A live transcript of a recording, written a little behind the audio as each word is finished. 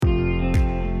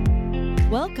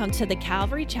Welcome to the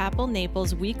Calvary Chapel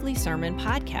Naples Weekly Sermon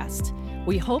Podcast.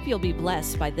 We hope you'll be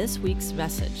blessed by this week's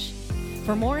message.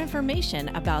 For more information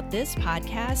about this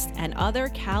podcast and other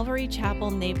Calvary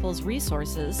Chapel Naples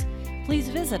resources, please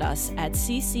visit us at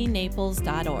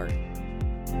ccnaples.org.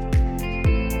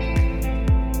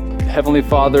 Heavenly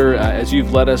Father, as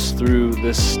you've led us through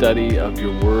this study of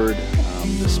your word,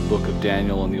 this book of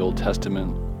Daniel in the Old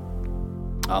Testament,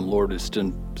 Lord, it's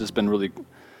just been really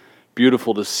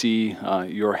beautiful to see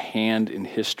your hand in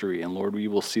history. And Lord, we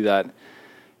will see that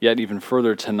yet even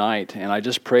further tonight. And I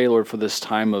just pray, Lord, for this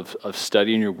time of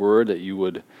studying your word, that you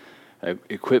would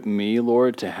equip me,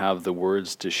 Lord, to have the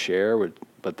words to share,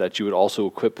 but that you would also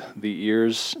equip the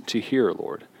ears to hear,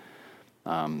 Lord,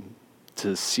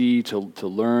 to see, to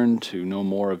learn, to know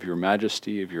more of your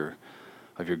majesty, of your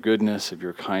goodness, of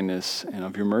your kindness, and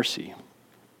of your mercy.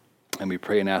 And we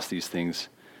pray and ask these things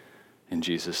in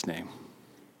Jesus' name.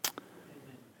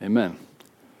 Amen.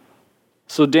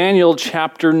 So Daniel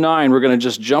chapter 9, we're going to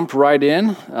just jump right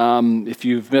in. If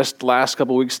you've missed the last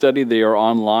couple weeks' study, they are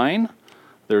online.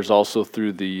 There's also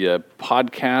through the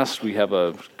podcast. We have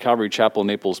a Calvary Chapel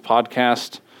Naples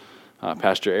podcast.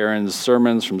 Pastor Aaron's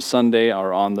sermons from Sunday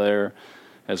are on there,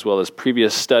 as well as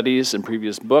previous studies and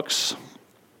previous books.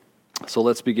 So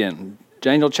let's begin.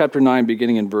 Daniel chapter 9,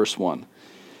 beginning in verse 1.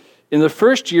 In the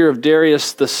first year of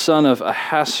Darius, the son of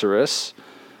Ahasuerus,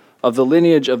 of the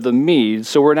lineage of the Medes.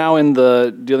 So we're now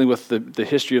dealing with the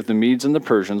history of the Medes and the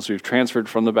Persians. We've transferred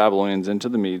from the Babylonians into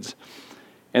the Medes.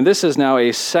 And this is now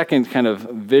a second kind of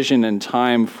vision and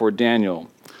time for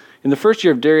Daniel. In the first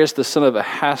year of Darius, the son of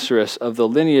Ahasuerus, of the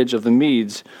lineage of the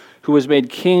Medes, who was made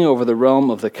king over the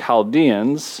realm of the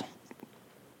Chaldeans.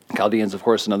 Chaldeans, of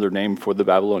course, another name for the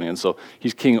Babylonians. So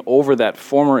he's king over that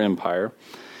former empire.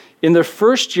 In the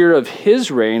first year of his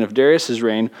reign, of Darius's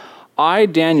reign, I,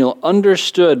 Daniel,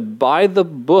 understood by the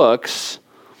books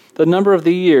the number of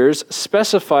the years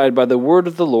specified by the word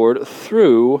of the Lord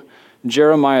through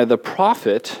Jeremiah the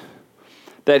prophet,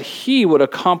 that he would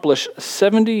accomplish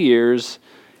 70 years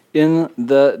in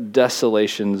the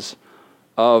desolations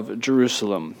of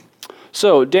Jerusalem.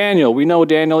 So Daniel, we know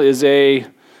Daniel is a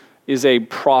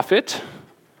prophet.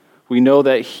 We know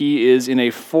that he is in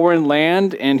a foreign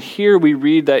land, and here we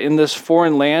read that in this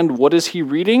foreign land, what is he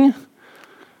reading?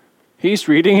 He's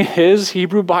reading his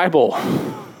Hebrew Bible.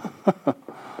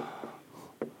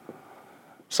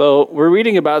 So we're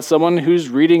reading about someone who's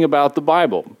reading about the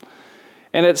Bible.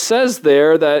 And it says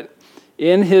there that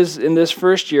in this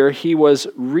first year, he was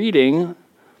reading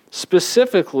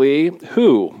specifically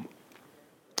who?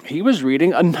 He was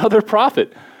reading another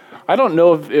prophet. I don't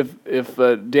know if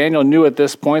Daniel knew at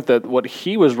this point that what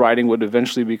he was writing would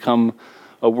eventually become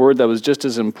a word that was just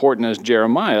as important as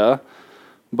Jeremiah,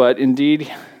 but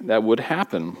indeed, that would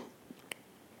happen.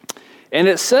 And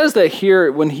it says that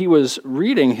here, when he was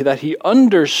reading, that he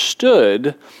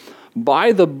understood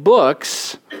by the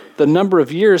books the number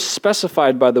of years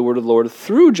specified by the word of the Lord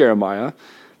through Jeremiah,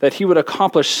 that he would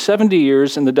accomplish 70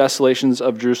 years in the desolations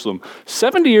of Jerusalem.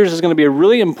 70 years is going to be a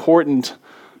really important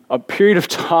period of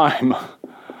time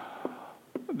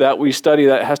that we study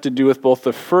that has to do with both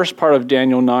the first part of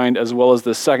Daniel 9 as well as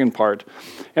the second part.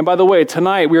 And by the way,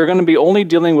 tonight we are going to be only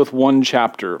dealing with one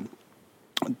chapter.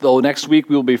 Though next week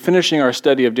we will be finishing our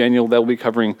study of Daniel, that will be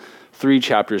covering 3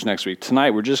 chapters next week.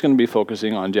 Tonight we're just going to be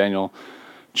focusing on Daniel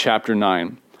chapter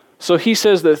 9. So he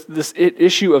says that this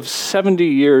issue of 70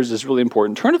 years is really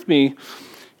important. Turn with me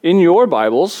in your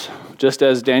Bibles, just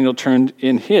as Daniel turned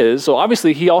in his. So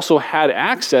obviously he also had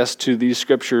access to these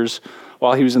scriptures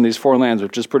while he was in these foreign lands,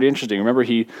 which is pretty interesting. Remember,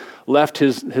 he left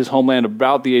his homeland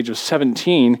about the age of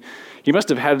 17. He must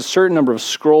have had a certain number of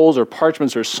scrolls or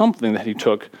parchments or something that he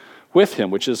took with him,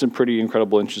 which is a pretty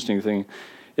incredible, interesting thing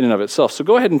in and of itself. So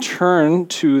go ahead and turn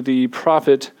to the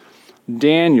prophet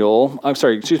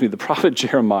the prophet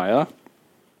Jeremiah.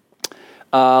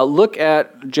 Look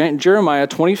at Jeremiah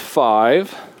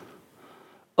 25,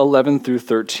 11 through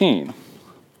 13.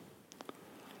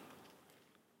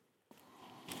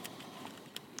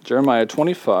 Jeremiah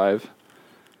 25,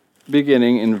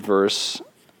 beginning in verse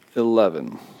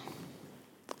 11.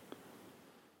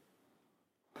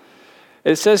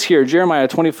 It says here, Jeremiah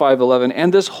 25:11,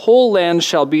 and this whole land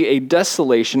shall be a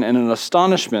desolation and an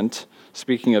astonishment,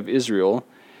 speaking of Israel,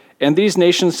 and these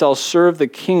nations shall serve the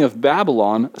king of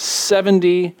Babylon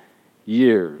 70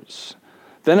 years.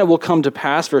 Then it will come to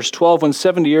pass, verse 12, when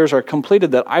 70 years are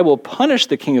completed, that I will punish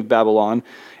the king of Babylon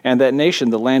and that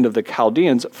nation, the land of the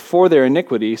Chaldeans, for their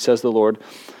iniquity, says the Lord,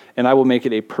 and I will make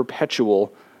it a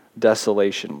perpetual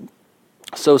desolation.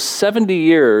 So 70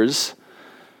 years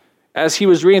as he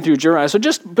was reading through Jeremiah. So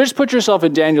just put yourself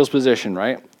in Daniel's position,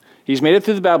 right? He's made it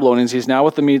through the Babylonians. He's now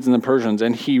with the Medes and the Persians.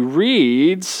 And he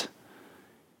reads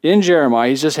in Jeremiah.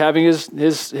 He's just having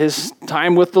his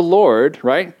time with the Lord,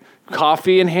 right?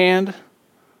 Coffee in hand.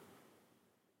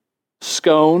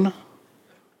 Scone,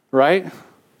 right?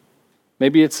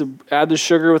 Maybe it's add the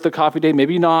sugar with the coffee day.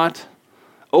 Maybe not.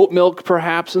 Oat milk,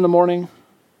 perhaps, in the morning.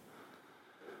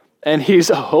 And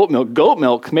he's oat milk, goat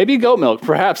milk, maybe goat milk,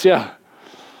 perhaps, yeah.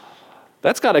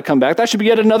 That's got to come back. That should be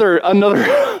yet another.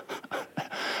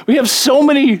 We have so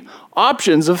many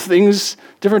options of things,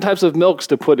 different types of milks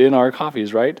to put in our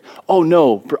coffees, right? Oh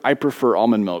no, I prefer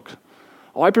almond milk.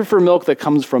 Oh, I prefer milk that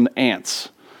comes from ants.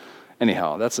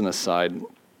 Anyhow, that's an aside.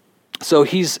 So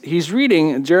he's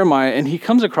reading Jeremiah, and he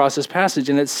comes across this passage,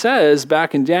 and it says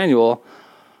back in Daniel,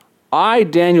 I,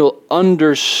 Daniel,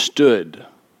 understood.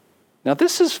 Now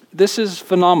this is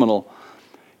phenomenal.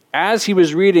 As he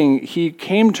was reading, he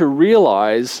came to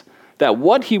realize that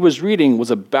what he was reading was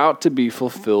about to be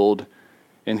fulfilled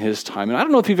in his time. And I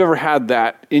don't know if you've ever had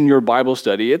that in your Bible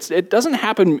study. It doesn't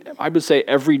happen, I would say,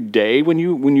 every day when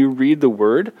you read the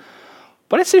Word.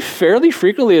 But I'd say fairly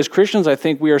frequently as Christians, I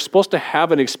think we are supposed to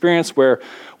have an experience where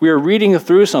we are reading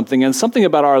through something and something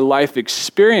about our life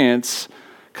experience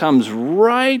comes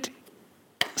right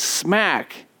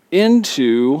smack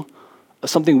into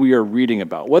something we are reading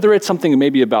about. Whether it's something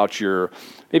maybe about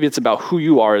maybe it's about who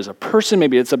you are as a person,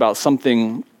 maybe it's about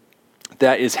something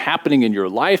that is happening in your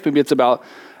life, maybe it's about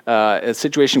a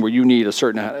situation where you need a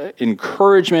certain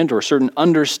encouragement or a certain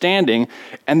understanding.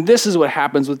 And this is what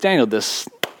happens with Daniel, this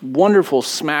wonderful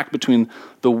smack between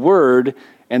the word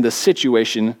and the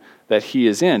situation that he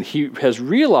is in. He has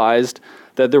realized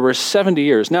that there were 70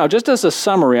 years. Now, just as a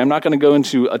summary, I'm not going to go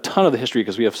into a ton of the history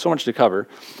because we have so much to cover.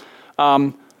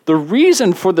 The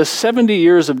reason for the 70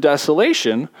 years of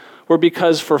desolation were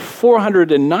because for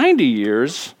 490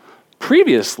 years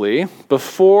previously,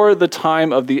 before the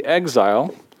time of the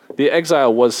exile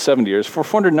was 70 years. For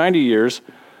 490 years,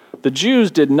 the Jews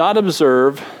did not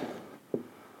observe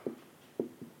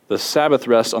the Sabbath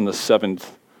rest on the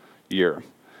seventh year.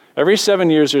 Every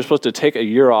 7 years, you're supposed to take a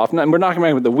year off. And we're not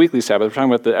talking about the weekly Sabbath. We're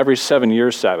talking about the every 7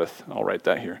 year Sabbath. I'll write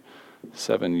that here.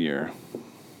 7 year.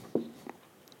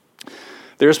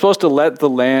 They were supposed to let the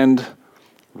land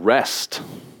rest.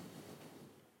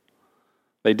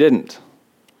 They didn't.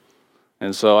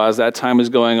 And so as that time was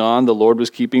going on, the Lord was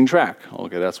keeping track.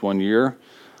 Okay, that's 1 year.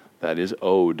 That is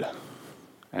owed.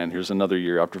 And here's another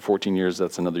year. After 14 years,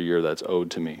 that's another year that's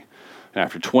owed to me. And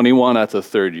after 21, that's a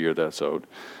third year that's owed.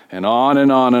 And on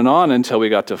and on and on until we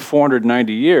got to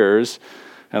 490 years.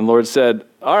 And the Lord said,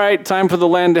 all right, time for the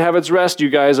land to have its rest.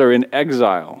 You guys are in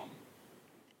exile.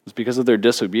 It's because of their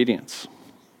disobedience.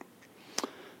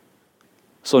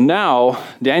 So now,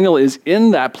 Daniel is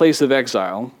in that place of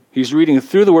exile. He's reading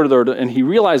through the word of the Lord, and he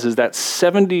realizes that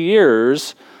 70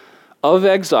 years of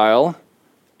exile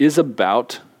is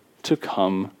about to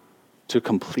come to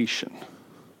completion.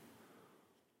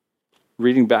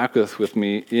 Reading back with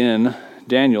me in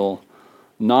Daniel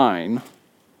 9.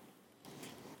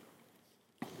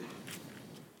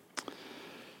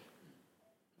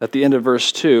 At the end of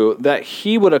verse 2, that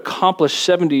he would accomplish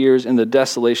 70 years in the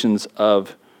desolations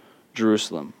of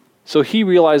Jerusalem. So he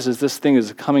realizes this thing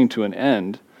is coming to an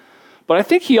end. But I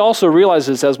think he also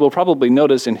realizes, as we'll probably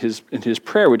notice in his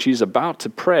prayer, which he's about to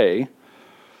pray,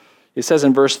 it says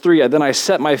in verse 3, then I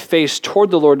set my face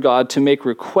toward the Lord God to make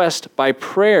request by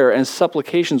prayer and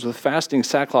supplications with fasting,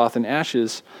 sackcloth, and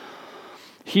ashes.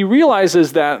 He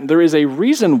realizes that there is a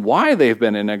reason why they've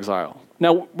been in exile.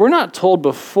 Now, we're not told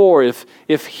before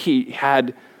if he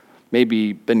had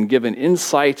maybe been given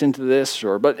insight into this,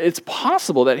 but it's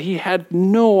possible that he had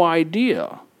no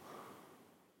idea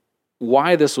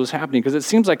why this was happening, because it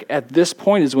seems like at this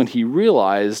point is when he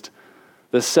realized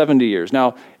the 70 years.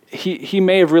 Now, he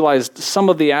may have realized some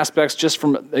of the aspects just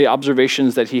from the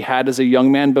observations that he had as a young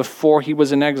man before he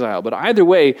was in exile. But either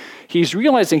way, he's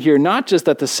realizing here not just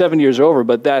that the 7 years are over,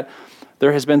 but that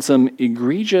there has been some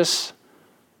egregious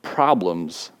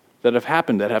problems that have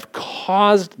happened that have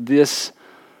caused this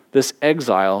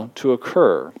exile to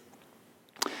occur.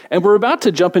 And we're about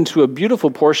to jump into a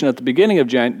beautiful portion at the beginning of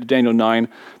Daniel 9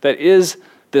 that is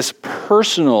this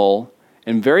personal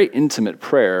and very intimate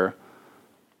prayer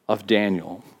of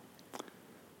Daniel.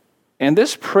 And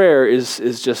this prayer is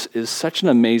such an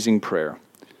amazing prayer.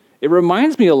 It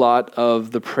reminds me a lot of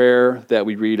the prayer that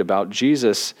we read about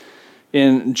Jesus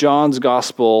in John's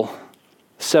Gospel,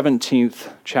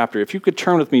 17th chapter. If you could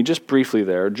turn with me just briefly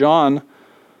there. John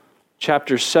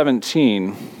chapter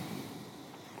 17.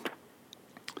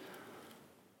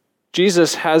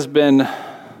 Jesus has been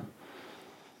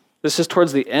This is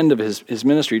towards the end of his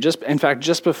ministry,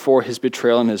 just before his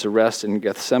betrayal and his arrest in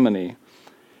Gethsemane.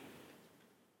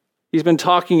 He's been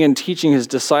talking and teaching his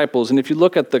disciples, and if you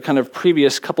look at the kind of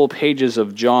previous couple pages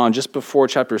of John, just before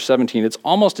chapter 17, it's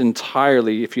almost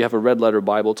entirely, if you have a red letter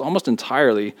Bible, it's almost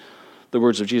entirely the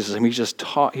words of Jesus. I mean,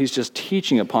 he's just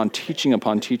teaching upon teaching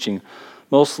upon teaching,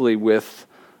 mostly with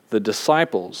the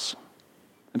disciples.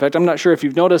 In fact, I'm not sure if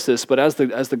you've noticed this, but as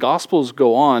the Gospels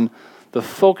go on, the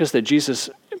focus that Jesus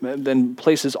then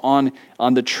places on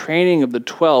the training of the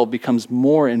 12 becomes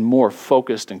more and more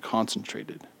focused and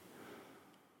concentrated.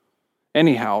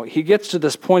 Anyhow, he gets to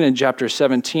this point in chapter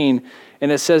 17,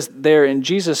 and it says there, and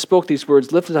Jesus spoke these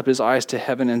words, lifted up his eyes to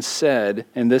heaven and said,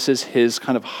 and this is his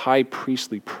kind of high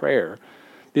priestly prayer.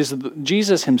 This is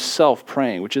Jesus himself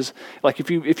praying, which is like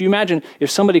if you imagine if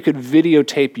somebody could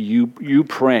videotape you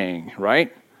praying,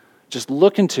 right? Just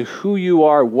look into who you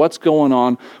are, what's going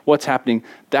on, what's happening.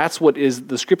 That's what is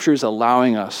the Scripture is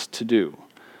allowing us to do,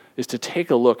 is to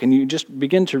take a look, and you just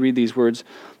begin to read these words,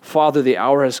 Father, the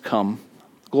hour has come.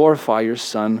 Glorify your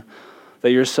Son,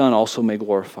 that your Son also may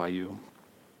glorify you.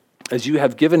 As you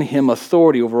have given him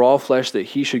authority over all flesh, that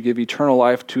he should give eternal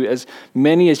life to as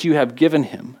many as you have given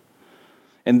him.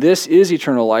 And this is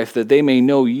eternal life, that they may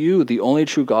know you, the only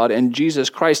true God, and Jesus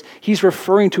Christ. He's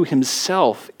referring to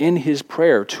himself in his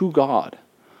prayer to God.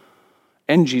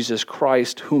 And Jesus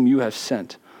Christ, whom you have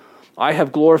sent. I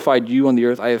have glorified you on the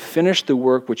earth. I have finished the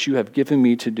work which you have given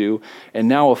me to do. And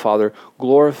now, O Father,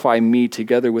 glorify me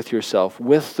together with yourself,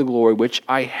 with the glory which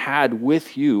I had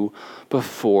with you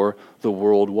before the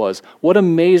world was. What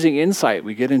amazing insight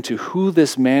we get into who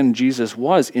this man Jesus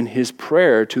was in his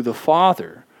prayer to the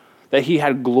Father. That he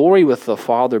had glory with the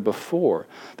Father before.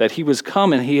 That he was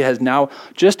come and he has now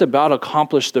just about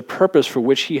accomplished the purpose for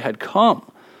which he had come.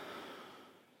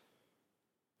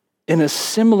 In a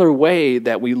similar way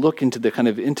that we look into the kind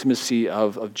of intimacy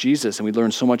of Jesus and we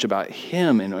learn so much about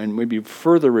him and maybe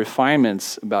further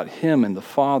refinements about him and the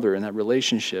Father and that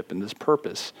relationship and this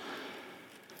purpose.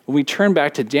 When we turn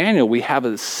back to Daniel, we have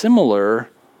a similar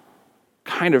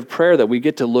kind of prayer that we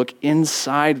get to look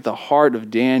inside the heart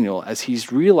of Daniel as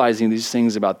he's realizing these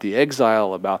things about the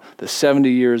exile, about the 70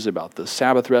 years, about the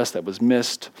Sabbath rest that was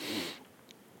missed.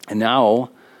 And now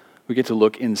we get to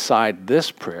look inside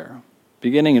this prayer.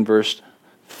 Beginning in verse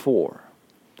 4.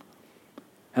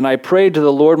 And I prayed to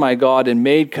the Lord my God and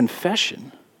made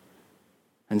confession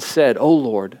and said, O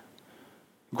Lord,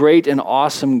 great and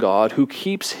awesome God, who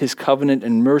keeps his covenant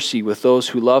and mercy with those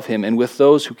who love him and with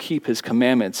those who keep his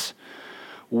commandments,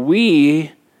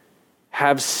 we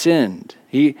have sinned.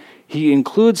 He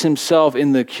includes himself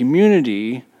in the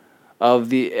community of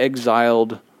the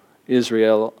exiled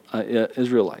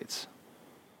Israelites.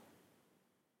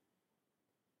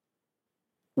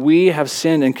 We have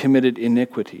sinned and committed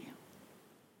iniquity.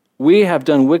 We have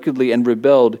done wickedly and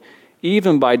rebelled,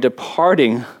 even by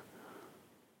departing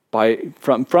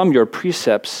from your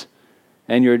precepts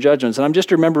and your judgments. And I'm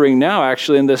just remembering now,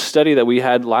 actually, in this study that we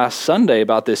had last Sunday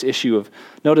about this issue of,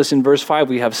 notice in verse 5,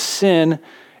 we have sin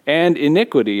and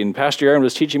iniquity. And Pastor Aaron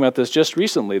was teaching about this just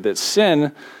recently, that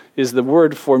sin is the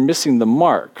word for missing the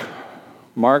mark.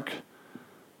 Mark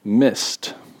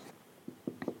missed.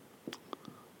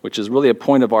 Which is really a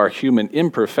point of our human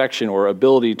imperfection or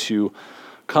ability to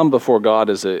come before God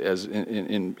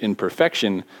in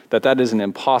perfection, that is an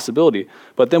impossibility.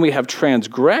 But then we have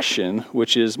transgression,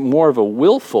 which is more of a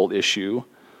willful issue.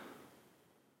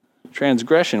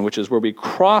 Transgression, which is where we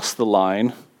cross the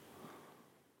line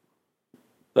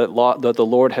that the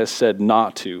Lord has said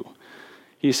not to.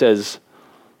 He says,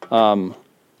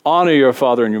 honor your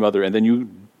father and your mother, and then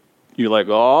you're like,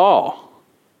 well,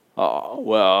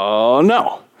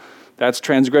 no. That's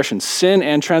transgression, sin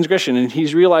and transgression. And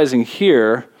he's realizing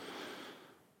here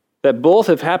that both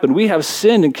have happened. We have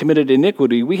sinned and committed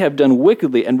iniquity. We have done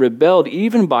wickedly and rebelled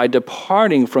even by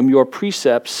departing from your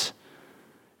precepts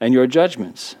and your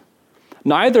judgments.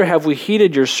 Neither have we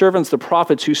heeded your servants, the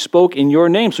prophets, who spoke in your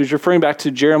name. So he's referring back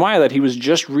to Jeremiah that he was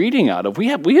just reading out of. We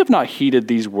have not heeded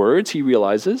these words, he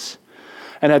realizes.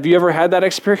 And have you ever had that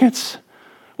experience?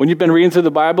 When you've been reading through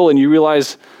the Bible and you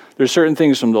realize there's certain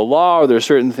things from the law, or there's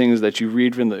certain things that you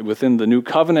read within the new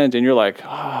covenant, and you're like,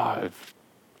 I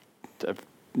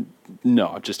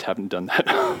just haven't done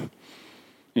that.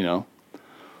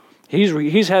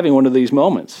 He's having one of these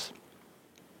moments.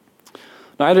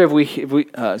 Neither have we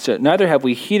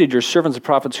heeded your servants and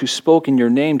prophets who spoke in your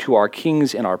name to our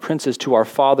kings and our princes, to our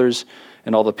fathers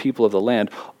and all the people of the land.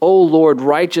 O Lord,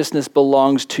 righteousness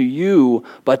belongs to you,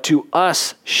 but to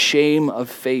us shame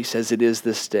of face as it is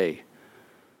this day.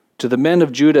 To the men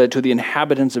of Judah, to the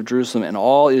inhabitants of Jerusalem and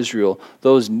all Israel,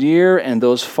 those near and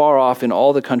those far off in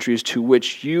all the countries to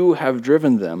which you have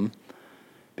driven them,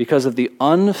 because of the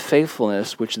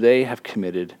unfaithfulness which they have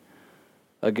committed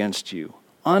against you.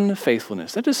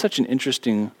 Unfaithfulness. That is such an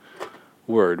interesting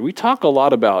word. We talk a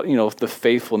lot about, the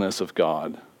faithfulness of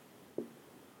God.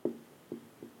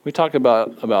 We talk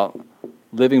about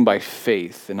living by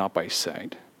faith and not by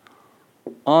sight.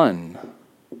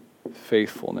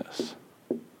 Unfaithfulness.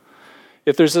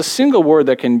 If there's a single word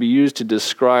that can be used to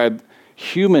describe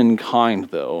humankind,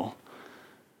 though,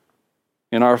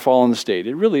 in our fallen state,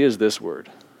 it really is this word.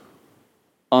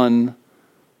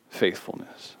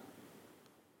 Unfaithfulness.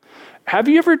 Have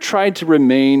you ever tried to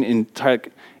remain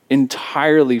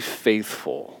entirely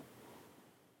faithful?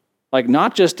 Like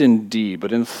not just in deed,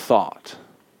 but in thought,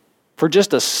 for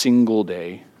just a single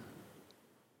day?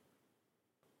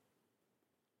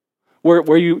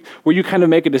 Where you kind of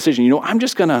make a decision,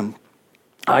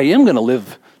 I am going to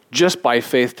live just by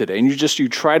faith today. And you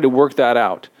try to work that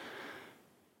out.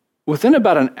 Within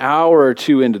about an hour or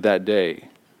two into that day,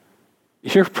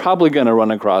 you're probably going to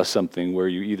run across something where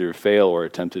you either fail or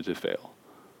attempted to fail.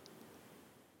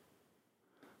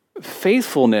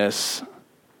 Faithfulness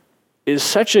is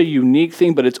such a unique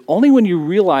thing, but it's only when you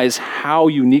realize how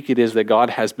unique it is that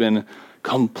God has been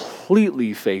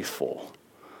completely faithful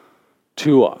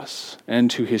to us and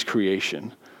to his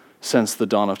creation since the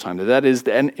dawn of time. That is,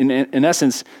 in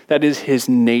essence, that is his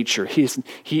nature. He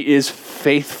is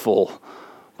faithful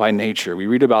by nature. We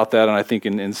read about that, and I think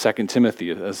in 2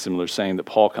 Timothy, a similar saying that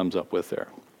Paul comes up with there.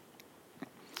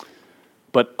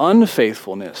 But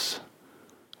unfaithfulness,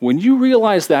 when you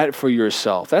realize that for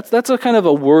yourself, that's a kind of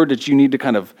a word that you need to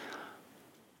kind of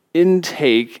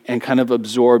intake and kind of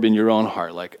absorb in your own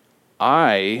heart. Like,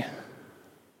 I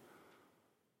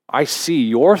see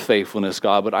your faithfulness,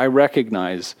 God, but I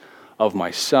recognize of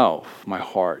myself, my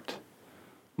heart,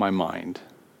 my mind,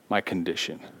 my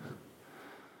condition,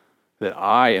 that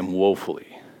I am woefully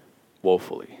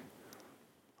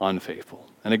unfaithful.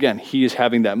 And again, he is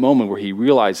having that moment where he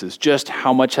realizes just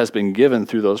how much has been given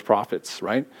through those prophets,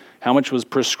 right? How much was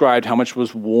prescribed, how much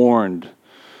was warned.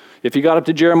 If he got up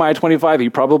to Jeremiah 25,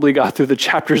 he probably got through the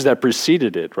chapters that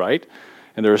preceded it, right?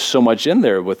 And there is so much in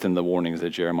there within the warnings that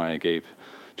Jeremiah gave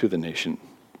to the nation.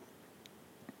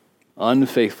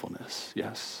 Unfaithfulness,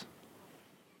 yes.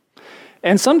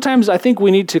 And sometimes I think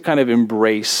we need to kind of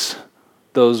embrace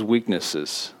those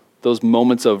weaknesses, those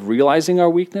moments of realizing our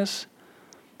weakness,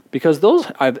 because those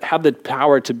have the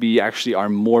power to be actually our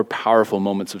more powerful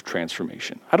moments of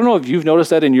transformation. I don't know if you've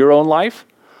noticed that in your own life,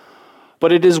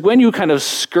 but it is when you kind of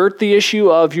skirt the issue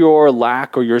of your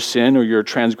lack or your sin or your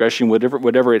transgression,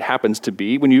 whatever it happens to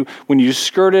be, when you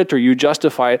skirt it or you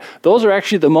justify it, those are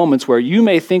actually the moments where you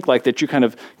may think like that you're kind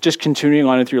of just continuing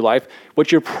on with your life.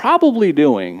 What you're probably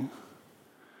doing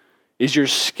is you're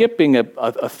skipping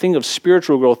a thing of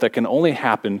spiritual growth that can only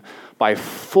happen by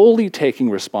fully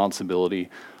taking responsibility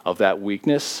of that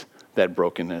weakness, that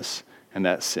brokenness, and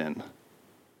that sin.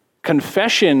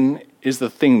 Confession is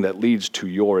the thing that leads to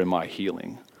your and my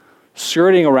healing.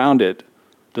 Skirting around it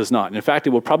does not. In fact, it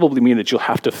will probably mean that you'll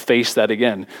have to face that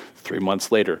again 3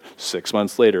 months later, 6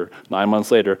 months later, 9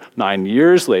 months later, 9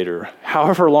 years later,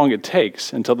 however long it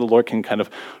takes until the Lord can kind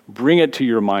of bring it to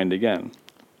your mind again.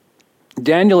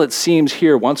 Daniel, it seems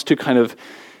here, wants to kind of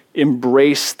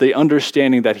embrace the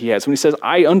understanding that he has. When he says,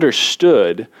 I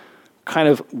understood, kind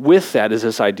of with that is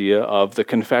this idea of the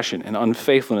confession, and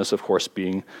unfaithfulness, of course,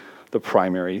 being the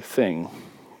primary thing.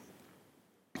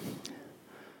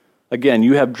 Again,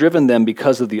 you have driven them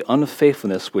because of the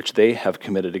unfaithfulness which they have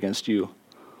committed against you.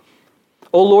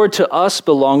 O Lord, to us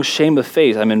belongs shame of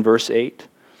face. I'm in verse 8.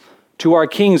 To our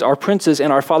kings, our princes,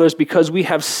 and our fathers, because we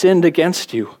have sinned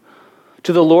against you.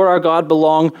 To the Lord our God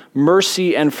belong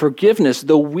mercy and forgiveness,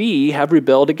 though we have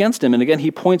rebelled against him. And again,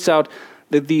 he points out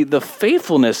the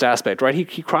faithfulness aspect, right?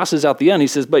 He crosses out the end. He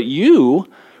says, but you,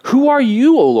 who are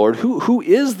you, O Lord? Who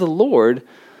is the Lord,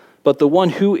 but the one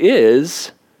who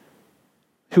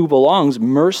belongs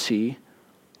mercy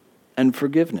and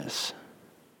forgiveness?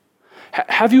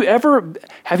 Have you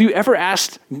ever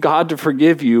asked God to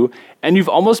forgive you, and you've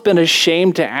almost been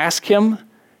ashamed to ask him?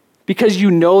 Because you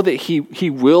know that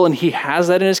he will and he has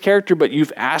that in his character, but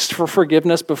you've asked for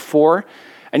forgiveness before,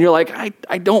 and you're like,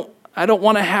 I don't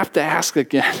want to have to ask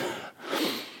again.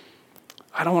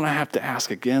 I don't want to have to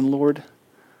ask again, Lord.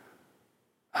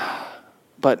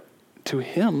 But to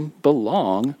him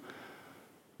belong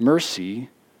mercy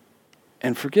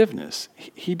and forgiveness.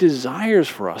 He desires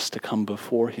for us to come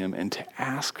before him and to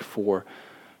ask for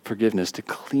forgiveness, to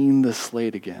clean the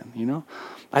slate again, you know?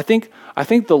 I think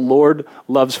the Lord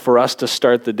loves for us to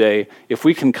start the day if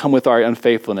we can come with our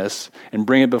unfaithfulness and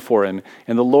bring it before him.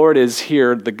 And the Lord is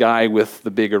here, the guy with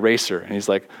the big eraser. And he's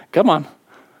like, come on,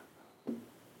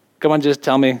 just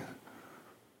tell me.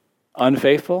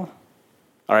 Unfaithful?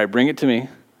 All right, bring it to me.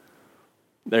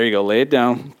 There you go, lay it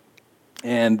down.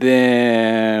 And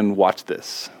then watch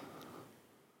this.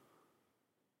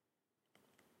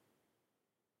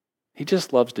 He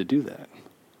just loves to do that.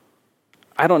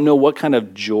 I don't know what kind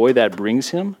of joy that brings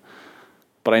him,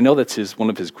 but I know that's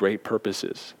one of his great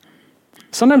purposes.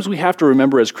 Sometimes we have to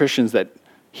remember as Christians that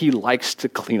he likes to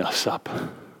clean us up,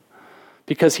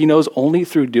 because he knows only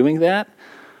through doing that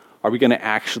are we going to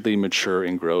actually mature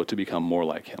and grow to become more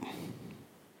like him.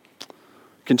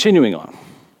 Continuing on.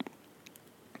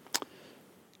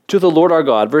 To the Lord our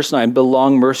God, verse 9,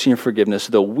 belong mercy and forgiveness,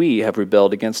 though we have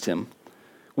rebelled against him.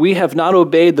 We have not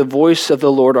obeyed the voice of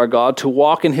the Lord our God to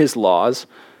walk in his laws,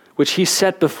 which he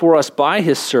set before us by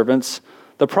his servants,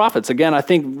 the prophets. Again, I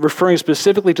think referring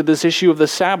specifically to this issue of the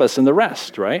Sabbath and the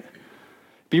rest, right?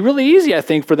 It'd be really easy, I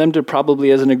think, for them to probably,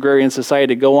 as an agrarian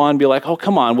society, go on and be like, oh,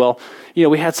 come on, well,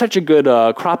 we had such a good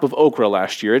crop of okra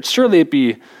last year. It'd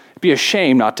be a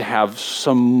shame not to have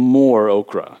some more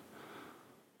okra.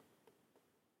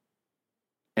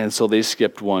 And so they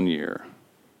skipped 1 year.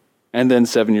 And then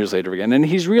 7 years later again. And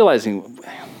he's realizing,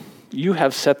 you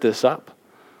have set this up.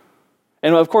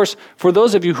 And of course, for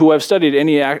those of you who have studied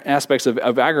any aspects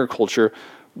of agriculture,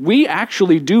 we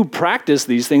actually do practice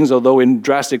these things, although in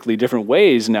drastically different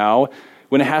ways now,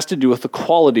 when it has to do with the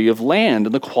quality of land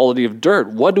and the quality of dirt.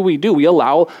 What do? We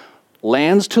allow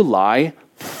lands to lie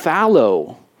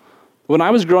fallow. When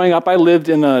I was growing up, I lived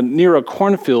near a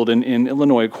cornfield in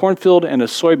Illinois. A cornfield and a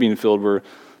soybean field were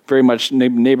very much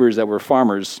neighbors that were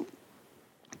farmers.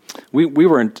 We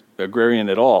weren't agrarian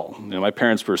at all. My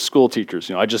parents were school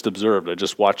teachers. I just observed. I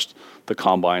just watched the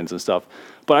combines and stuff.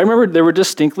 But I remember there were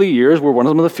distinctly years where one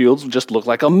of the fields just looked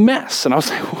like a mess. And I was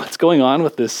like, what's going on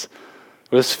with this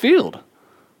field?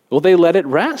 Well, they let it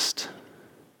rest.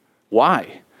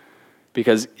 Why?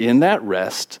 Because in that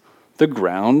rest, the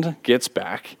ground gets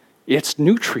back its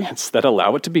nutrients that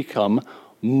allow it to become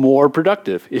more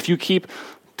productive. If you keep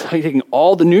taking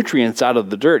all the nutrients out of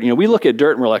the dirt. We look at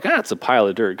dirt and we're like, it's a pile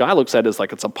of dirt. God looks at it as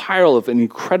like it's a pile of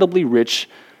incredibly rich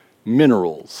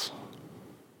minerals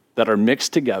that are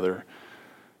mixed together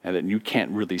and that you can't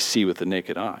really see with the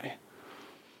naked eye.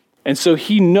 And so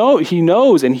he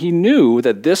knows and he knew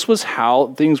that this was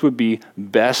how things would be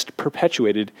best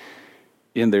perpetuated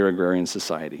in their agrarian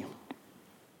society.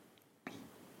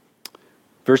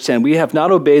 Verse 10, we have not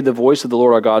obeyed the voice of the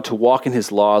Lord our God to walk in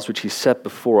his laws, which he set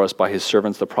before us by his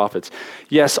servants, the prophets.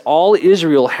 Yes, all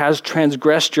Israel has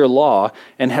transgressed your law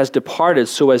and has departed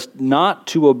so as not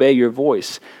to obey your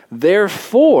voice.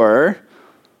 Therefore,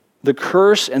 the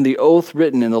curse and the oath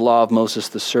written in the law of Moses,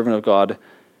 the servant of God,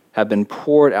 have been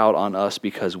poured out on us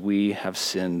because we have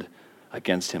sinned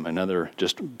against him. Another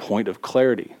just point of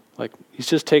clarity. Like he's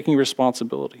just taking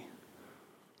responsibility.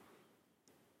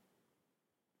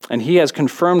 And he has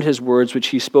confirmed his words which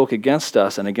he spoke against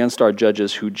us and against our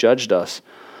judges who judged us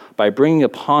by bringing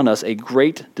upon us a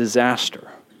great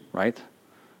disaster, right?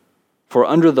 For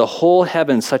under the whole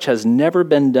heaven such has never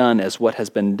been done as what has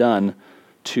been done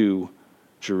to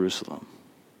Jerusalem.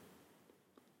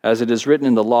 As it is written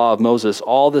in the law of Moses,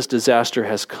 all this disaster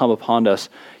has come upon us,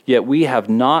 yet we have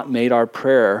not made our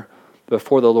prayer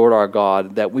before the Lord our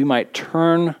God, that we might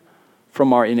turn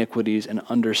from our iniquities and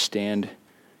understand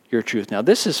your truth. Now,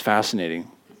 this is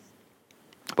fascinating.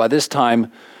 By this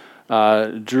time,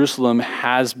 Jerusalem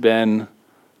has been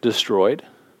destroyed.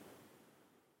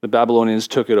 The Babylonians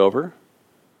took it over,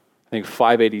 I think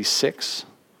 586.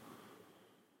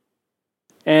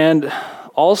 And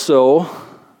also,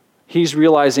 he's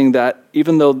realizing that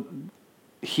even though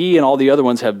he and all the other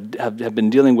ones have been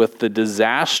dealing with the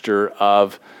disaster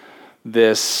of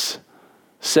this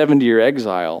 70-year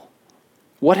exile,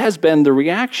 what has been the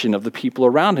reaction of the people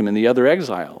around him and the other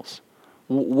exiles?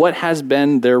 What has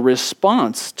been their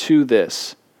response to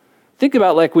this? Think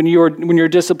about like when you're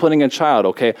disciplining a child,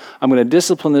 okay? I'm going to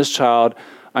discipline this child.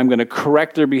 I'm going to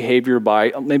correct their behavior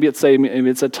by, maybe it's a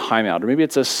timeout, or maybe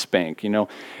it's a spank,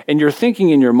 And you're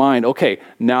thinking in your mind, okay,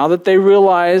 now that they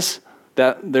realize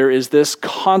that there is this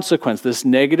consequence, this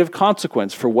negative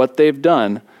consequence for what they've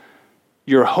done,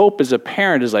 your hope as a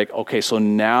parent is like, okay, so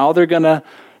now they're going to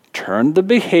turn the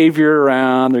behavior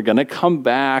around. They're going to come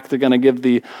back. They're going to give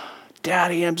the,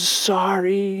 Daddy, I'm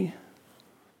sorry.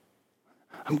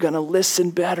 I'm going to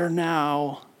listen better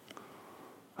now.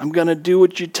 I'm going to do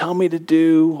what you tell me to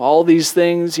do. All these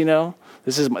things,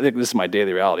 This is my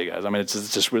daily reality, guys. I mean,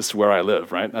 it's where I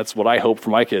live, right? That's what I hope for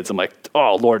my kids. I'm like,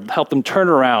 oh, Lord, help them turn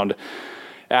around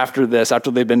after this,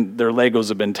 after their Legos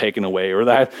have been taken away, or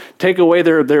that take away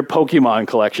their Pokemon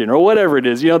collection, or whatever it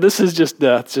is. This is just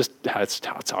it's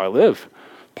how I live,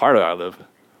 part of how I live.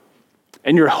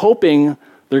 And you're hoping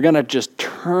they're gonna just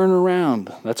turn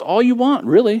around. That's all you want,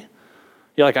 really.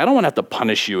 You're like, I don't want to have to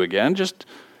punish you again. Just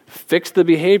fix the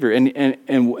behavior.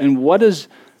 And what does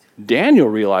Daniel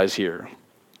realize here?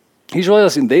 He's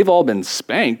realizing they've all been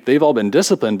spanked, they've all been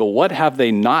disciplined, but what have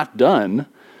they not done?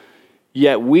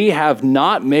 Yet we have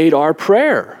not made our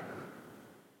prayer.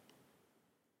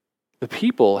 The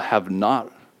people have not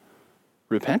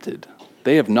repented.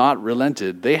 They have not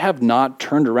relented. They have not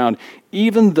turned around,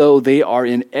 even though they are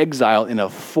in exile in a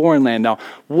foreign land. Now,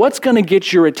 what's going to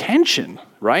get your attention,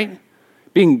 right?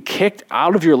 Being kicked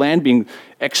out of your land, being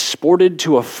exported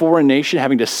to a foreign nation,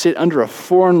 having to sit under a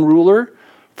foreign ruler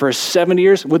for 70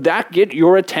 years, would that get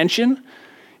your attention?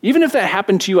 Even if that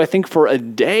happened to you, I think for a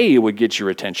day it would get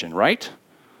your attention, right?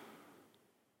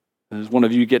 As one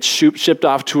of you gets shipped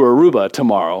off to Aruba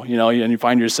tomorrow, and you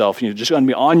find yourself, just going to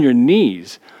be on your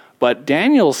knees. But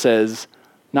Daniel says,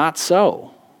 not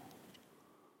so.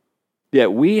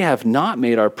 Yet we have not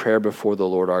made our prayer before the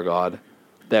Lord our God,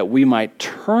 that we might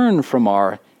turn from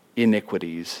our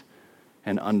iniquities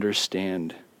and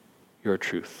understand your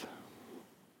truth.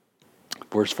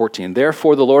 Verse 14,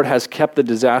 therefore the Lord has kept the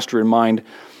disaster in mind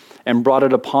and brought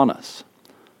it upon us.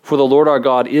 For the Lord our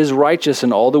God is righteous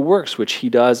in all the works which he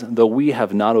does, though we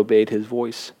have not obeyed his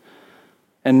voice.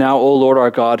 And now, O Lord our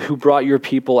God, who brought your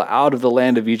people out of the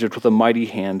land of Egypt with a mighty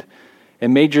hand,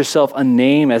 and made yourself a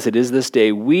name as it is this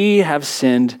day, we have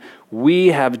sinned, we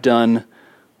have done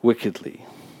wickedly.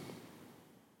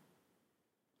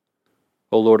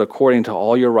 O Lord, according to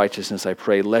all your righteousness, I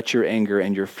pray, let your anger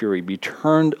and your fury be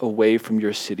turned away from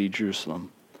your city,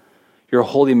 Jerusalem, your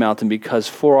holy mountain, because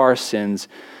for our sins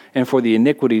and for the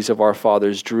iniquities of our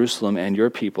fathers, Jerusalem and your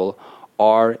people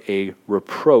are a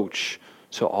reproach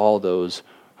to all those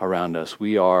around us.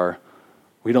 We don't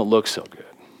look so good.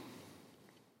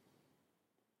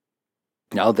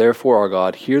 Now, therefore, our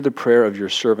God, hear the prayer of your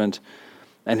servant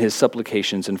and his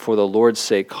supplications, and for the Lord's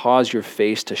sake, cause your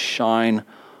face to shine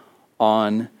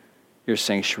on your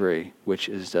sanctuary, which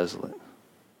is desolate.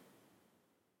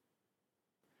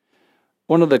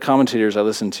 One of the commentators I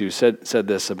listened to said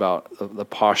this about the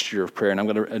posture of prayer, and I'm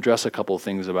going to address a couple of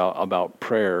things about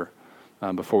prayer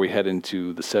before we head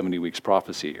into the 70 weeks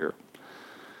prophecy here.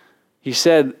 He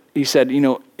said,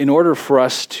 in order for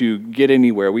us to get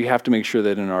anywhere, we have to make sure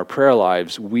that in our prayer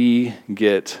lives we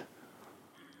get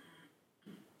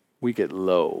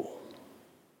low,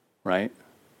 right?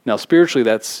 Now, spiritually,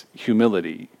 that's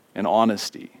humility and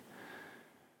honesty.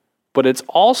 But it's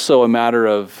also a matter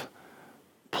of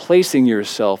placing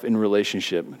yourself in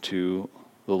relationship to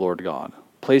the Lord God,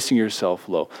 placing yourself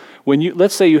low.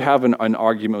 Let's say you have an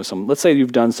argument with someone. Let's say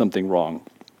you've done something wrong,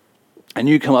 and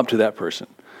you come up to that person,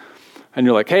 and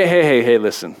you're like, hey,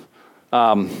 listen.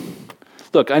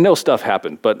 Look, I know stuff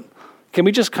happened, but can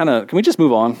we just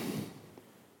move on?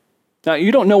 Now,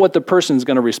 you don't know what the person's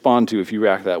going to respond to if you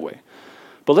react that way.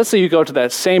 But let's say you go to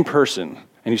that same person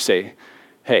and you say,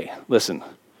 hey, listen,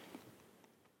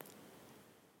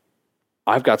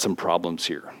 I've got some problems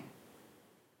here.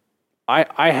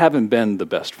 I haven't been the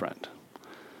best friend.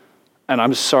 And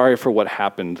I'm sorry for what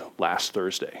happened last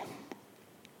Thursday.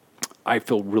 I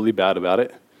feel really bad about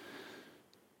it.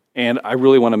 And I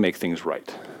really want to make things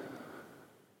right.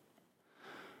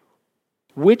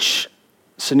 Which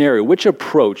scenario, which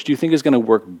approach do you think is going to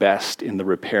work best in the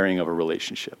repairing of a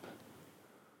relationship?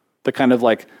 The kind of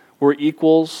like, we're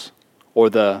equals, or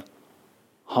the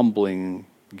humbling,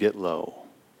 get low?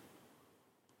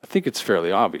 I think it's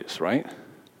fairly obvious, right?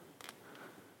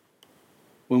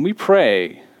 When we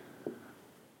pray,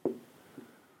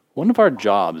 one of our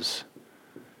jobs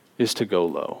is to go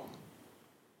low.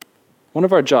 One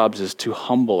of our jobs is to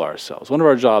humble ourselves. One of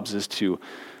our jobs is to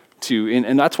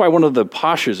and that's why one of the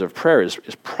postures of prayer is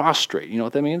prostrate. You know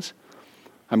what that means?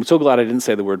 I'm so glad I didn't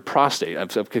say the word prostate.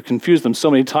 I've confused them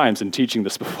so many times in teaching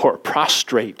this before.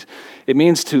 Prostrate. It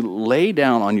means to lay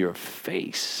down on your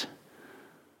face.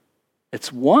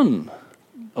 It's one,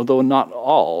 although not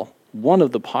all, one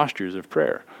of the postures of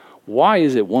prayer. Why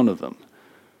is it one of them?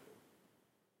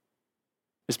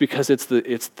 It's because it's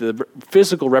the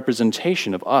physical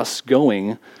representation of us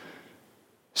going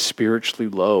spiritually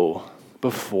low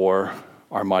before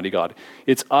our mighty God.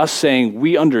 It's us saying,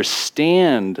 we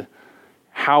understand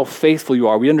how faithful you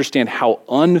are. We understand how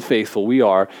unfaithful we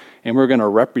are, and we're going to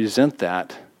represent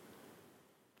that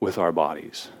with our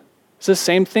bodies. It's the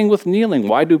same thing with kneeling.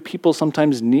 Why do people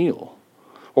sometimes kneel?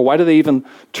 Or why do they even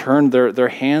turn their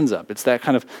hands up? It's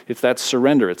that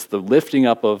surrender. It's the lifting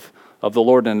up of the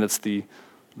Lord, and it's the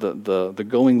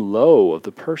going low of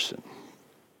the person.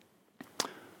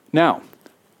 Now,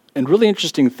 a really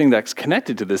interesting thing that's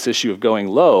connected to this issue of going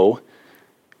low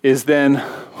is then,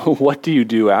 what do you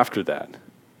do after that?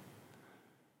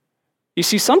 You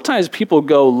see, sometimes people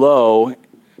go low,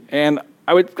 and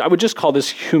I would just call this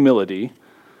humility,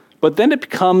 but then it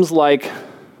becomes like,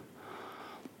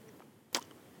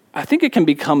 I think it can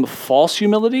become false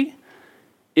humility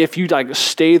if you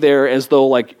stay there as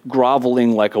though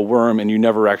groveling like a worm and you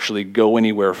never actually go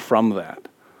anywhere from that.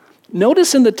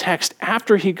 Notice in the text,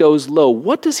 after he goes low,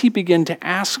 what does he begin to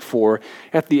ask for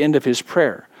at the end of his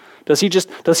prayer? Does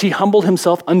he humble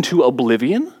himself unto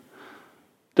oblivion?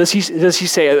 Does he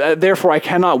say, therefore I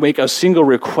cannot make a single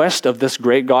request of this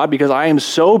great God because I am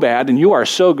so bad and you are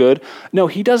so good? No,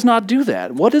 he does not do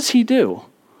that. What does he do?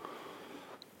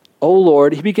 O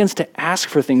Lord, he begins to ask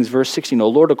for things. Verse 16, O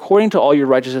Lord, according to all your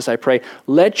righteousness I pray,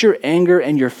 let your anger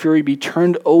and your fury be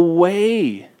turned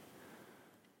away.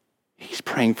 He's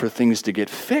praying for things to get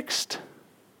fixed.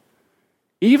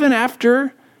 Even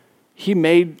after he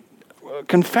made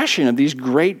confession of these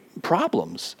great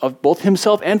problems of both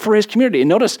himself and for his community. And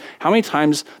notice how many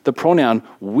times the pronoun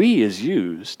we is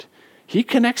used. He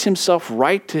connects himself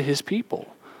right to his people.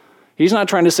 He's not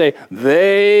trying to say,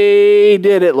 they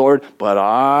did it, Lord, but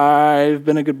I've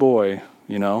been a good boy,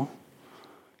 He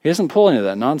doesn't pull any of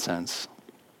that nonsense.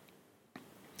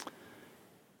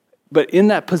 But in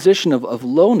that position of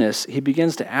lowness, he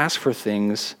begins to ask for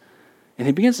things, and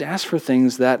he begins to ask for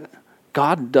things that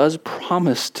God does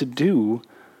promise to do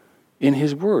in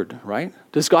his word, right?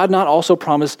 Does God not also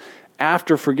promise,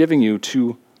 after forgiving you,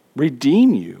 to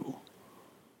redeem you,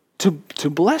 to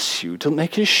bless you, to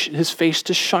make his face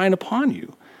to shine upon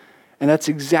you? And that's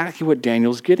exactly what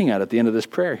Daniel's getting at the end of this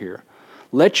prayer here.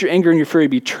 Let your anger and your fury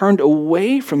be turned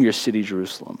away from your city,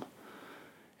 Jerusalem.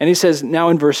 And he says now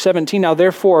in verse 17, now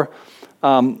therefore,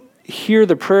 hear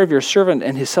the prayer of your servant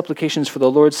and his supplications for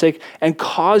the Lord's sake, and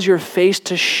cause your face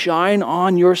to shine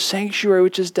on your sanctuary,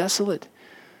 which is desolate.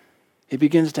 He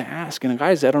begins to ask. And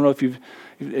guys, I don't know if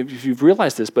you've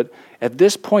realized this, but at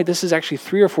this point, this is actually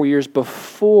 3 or 4 years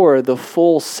before the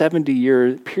full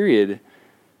 70-year period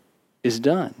is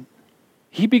done.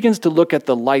 He begins to look at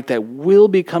the light that will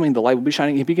be coming, the light will be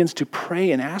shining. He begins to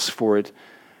pray and ask for it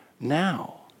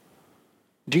now.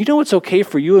 Do you know it's okay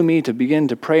for you and me to begin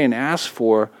to pray and ask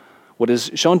for what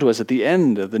is shown to us at the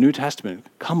end of the New Testament?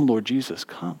 Come, Lord Jesus,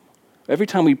 come. Every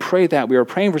time we pray that, we are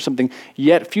praying for something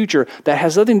yet future that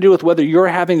has nothing to do with whether you're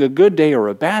having a good day or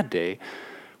a bad day,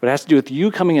 but it has to do with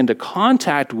you coming into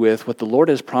contact with what the Lord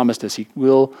has promised us. He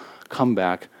will come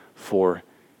back for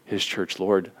his church.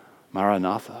 Lord,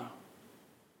 Maranatha.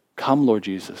 Come, Lord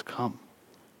Jesus, come.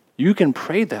 You can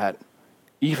pray that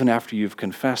even after you've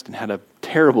confessed and had a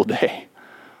terrible day.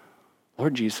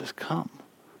 Lord Jesus, come.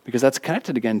 Because that's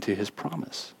connected again to his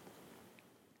promise.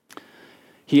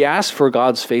 He asks for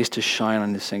God's face to shine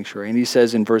on his sanctuary. And he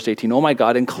says in verse 18, oh my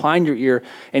God, incline your ear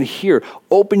and hear.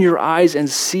 Open your eyes and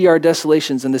see our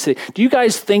desolations in the city. Do you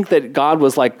guys think that God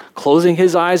was closing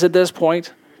his eyes at this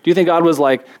point? Do you think God was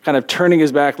kind of turning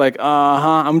his back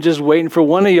I'm just waiting for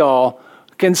one of y'all.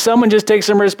 Can someone just take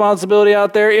some responsibility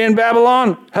out there in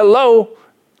Babylon? Hello?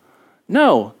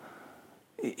 No.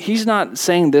 He's not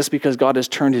saying this because God has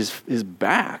turned his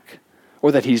back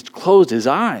or that he's closed his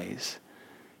eyes.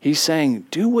 He's saying,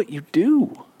 do what you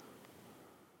do.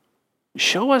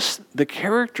 Show us the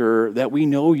character that we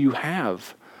know you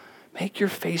have. Make your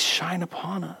face shine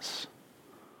upon us.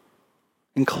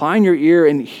 Incline your ear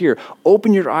and hear.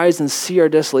 Open your eyes and see our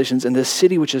desolations in the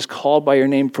city which is called by your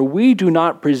name. For we do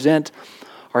not present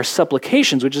our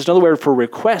supplications, which is another word for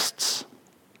requests.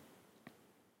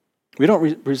 We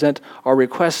don't present our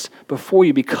requests before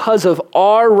you because of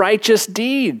our righteous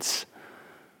deeds.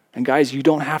 And guys, you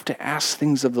don't have to ask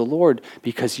things of the Lord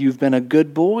because you've been a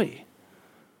good boy.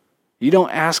 You don't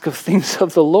ask of things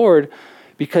of the Lord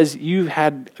because you've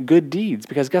had good deeds.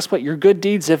 Because guess what? Your good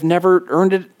deeds have never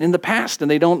earned it in the past,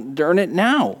 and they don't earn it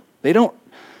now. You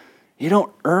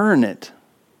don't earn it.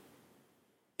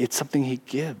 It's something he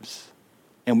gives.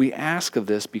 And we ask of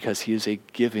this because he is a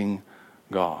giving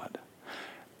God.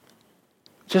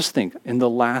 Just think, in the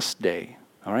last day,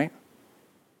 all right?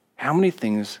 How many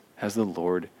things has the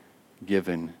Lord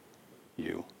given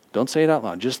you? Don't say it out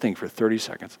loud. Just think for 30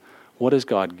 seconds. What has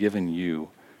God given you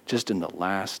just in the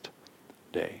last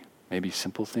day? Maybe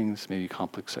simple things, maybe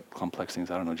complex things.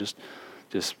 I don't know. Just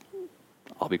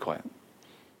I'll be quiet.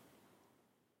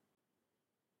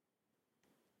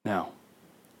 Now,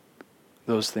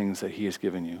 those things that he has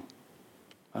given you,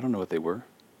 I don't know what they were.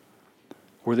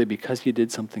 Were they because you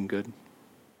did something good?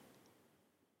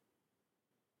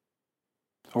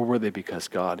 Or were they because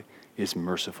God is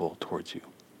merciful towards you?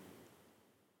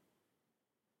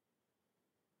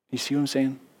 You see what I'm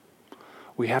saying?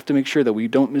 We have to make sure that we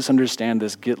don't misunderstand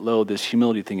this get low, this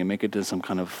humility thing, and make it to some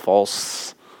kind of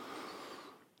false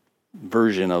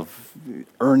version of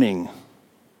earning.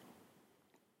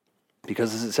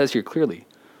 Because as it says here clearly,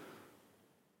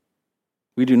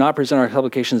 we do not present our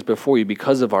supplications before you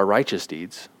because of our righteous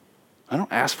deeds. I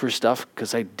don't ask for stuff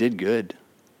because I did good.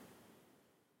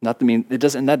 That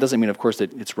doesn't mean, of course,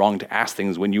 that it's wrong to ask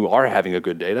things when you are having a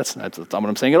good day. That's not what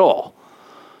I'm saying at all.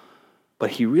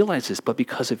 But he realizes, but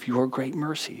because of your great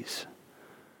mercies.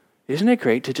 Isn't it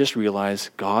great to just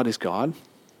realize God is God?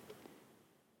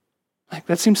 Like,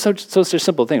 that seems such a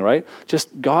simple thing, right?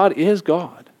 Just God is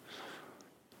God.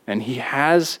 And he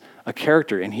has a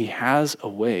character and he has a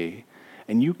way,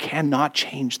 and you cannot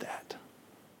change that.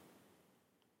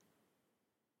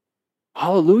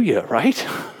 Hallelujah, right?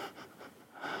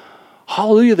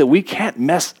 Hallelujah that we can't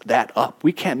mess that up.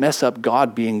 We can't mess up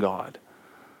God being God.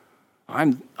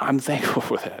 I'm thankful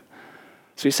for that.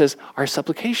 So he says, our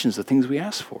supplications, the things we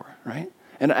ask for, right?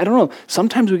 And I don't know,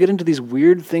 sometimes we get into these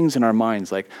weird things in our minds,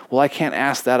 like, well, I can't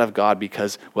ask that of God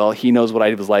because, well, he knows what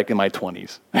I was like in my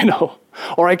 20s,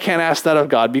 Or I can't ask that of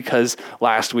God because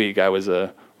last week I was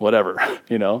a whatever,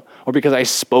 Or because I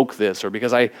spoke this, or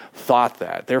because I thought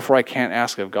that. Therefore, I can't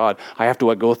ask of God. I have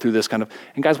to go through this kind of...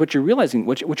 And guys, what you're realizing,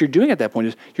 what you're doing at that point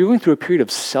is you're going through a period of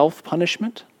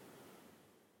self-punishment.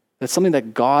 That's something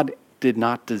that God did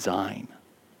not design.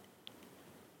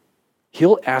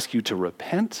 He'll ask you to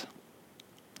repent,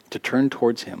 to turn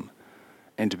towards him,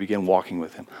 and to begin walking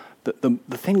with him.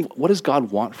 The thing, what does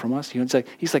God want from us?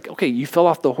 He's like, okay, you fell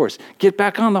off the horse. Get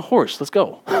back on the horse. Let's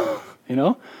go.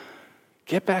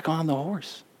 Get back on the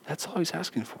horse. That's all he's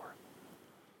asking for.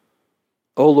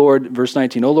 O Lord, verse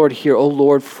 19, O Lord, hear. O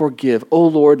Lord, forgive. O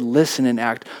Lord, listen and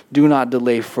act. Do not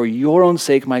delay. For your own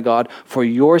sake, my God, for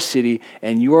your city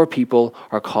and your people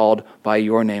are called by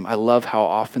your name. I love how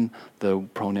often the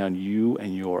pronoun you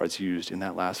and your is used in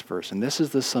that last verse. And this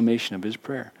is the summation of his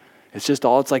prayer.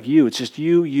 It's like you. It's just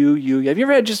you. Have you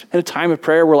ever had a time of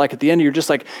prayer where like at the end you're just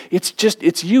like,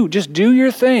 it's you. Just do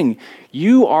your thing.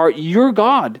 You're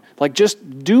God. Like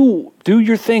just do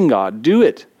your thing, God. Do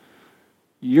it.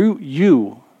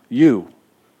 You.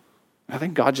 I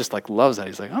think God just like loves that.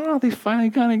 He's like, oh, they finally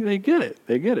they get it.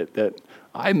 They get it that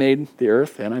I made the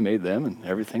earth and I made them and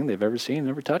everything they've ever seen,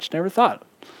 never touched, never thought.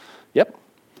 Yep.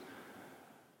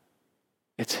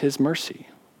 It's his mercy.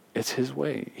 It's his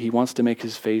way. He wants to make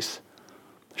his face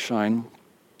shine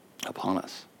upon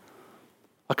us.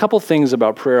 A couple things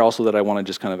about prayer also that I want to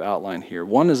just kind of outline here.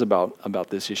 One is about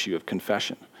this issue of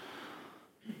confession.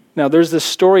 Now, there's this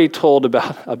story told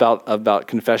about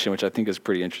confession, which I think is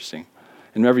pretty interesting.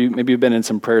 And maybe you've been in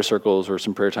some prayer circles or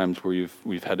some prayer times where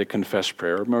we've had to confess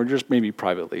prayer, or just maybe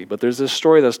privately. But there's this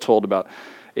story that's told about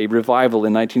a revival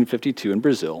in 1952 in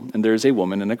Brazil, and there's a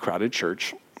woman in a crowded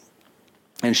church,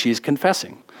 and she's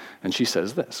confessing. And she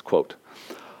says this, quote,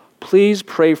 "Please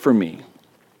pray for me.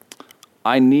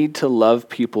 I need to love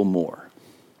people more."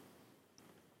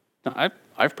 Now,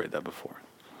 I've prayed that before.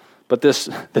 But this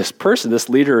person, this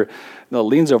leader,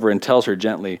 leans over and tells her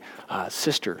gently,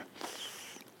 "Sister,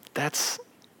 that's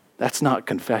not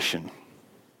confession."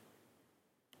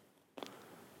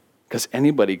 Because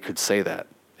anybody could say that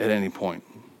at any point.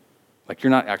 Like, you're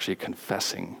not actually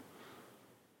confessing.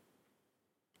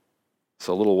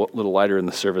 So a little lighter in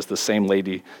the service, the same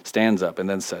lady stands up and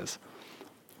then says,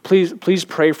 Please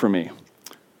pray for me.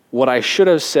 What I should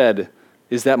have said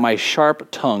is that my sharp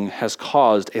tongue has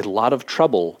caused a lot of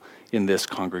trouble in this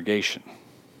congregation."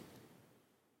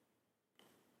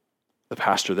 The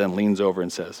pastor then leans over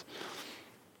and says,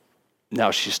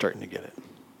 "Now she's starting to get it."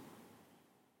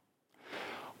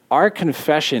 Our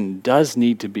confession does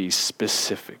need to be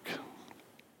specific.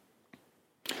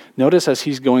 Notice as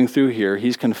he's going through here,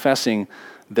 he's confessing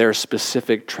their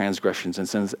specific transgressions and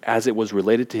sins as it was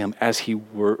related to him, as he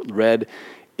read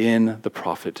in the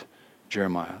prophet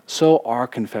Jeremiah. So our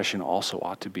confession also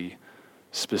ought to be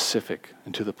specific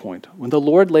and to the point. When the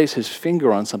Lord lays his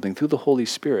finger on something through the Holy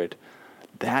Spirit,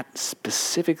 that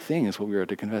specific thing is what we are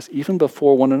to confess, even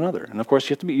before one another. And of course,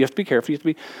 you have to be careful. You have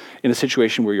to be in a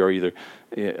situation where you're either,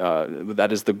 that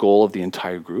is the goal of the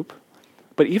entire group.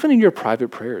 But even in your private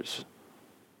prayers,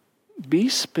 be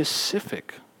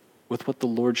specific with what the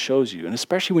Lord shows you. And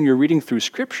especially when you're reading through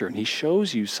Scripture and he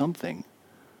shows you something,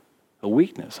 a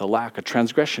weakness, a lack, a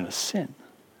transgression, a sin,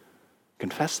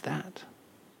 confess that.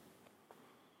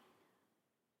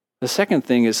 The second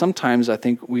thing is sometimes I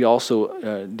think we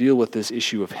also deal with this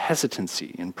issue of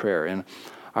hesitancy in prayer. And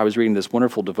I was reading this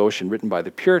wonderful devotion written by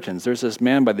the Puritans. There's this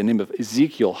man by the name of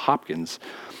Ezekiel Hopkins,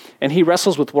 and he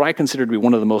wrestles with what I consider to be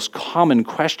one of the most common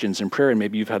questions in prayer, and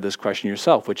maybe you've had this question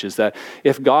yourself, which is that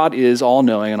if God is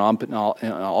all-knowing and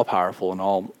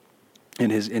all-powerful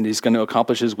and he's going to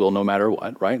accomplish his will no matter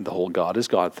what, right? The whole God is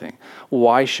God thing.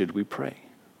 Why should we pray?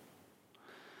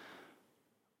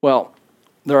 Well,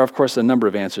 there are, of course, a number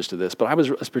of answers to this, but I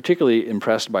was particularly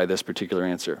impressed by this particular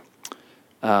answer.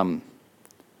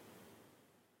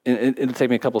 It'll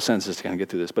take me a couple sentences to kind of get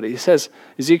through this, but he says,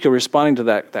 Ezekiel responding to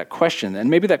that question, and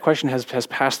maybe that question has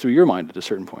passed through your mind at a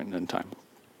certain point in time.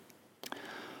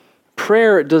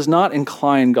 Prayer does not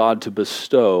incline God to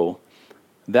bestow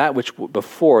that which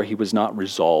before he was not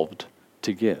resolved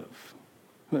to give.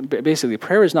 Basically,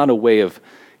 prayer is not a way of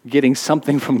getting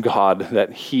something from God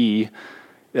that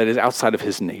is outside of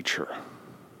his nature.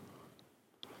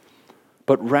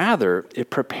 But rather, it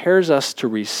prepares us to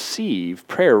receive,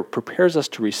 prayer prepares us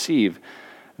to receive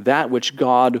that which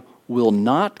God will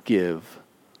not give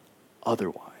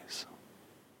otherwise.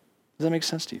 Does that make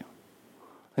sense to you?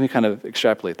 Let me kind of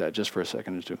extrapolate that just for a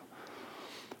second or two.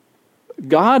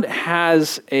 God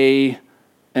has an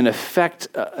effect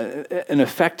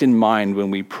in mind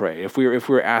when we pray. If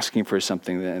we're asking for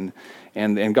something, then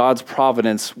and God's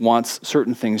providence wants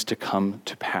certain things to come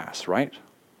to pass, right?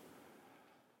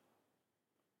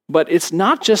 But it's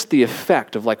not just the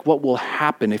effect of like what will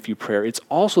happen if you pray. It's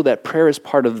also that prayer is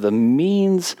part of the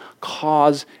means,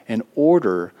 cause, and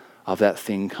order of that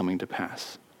thing coming to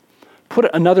pass. Put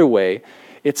it another way,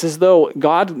 it's as though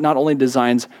God not only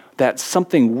designs that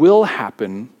something will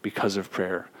happen because of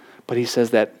prayer, but he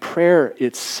says that prayer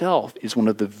itself is one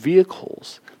of the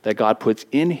vehicles that God puts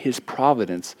in his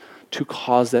providence to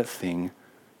cause that thing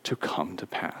to come to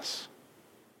pass.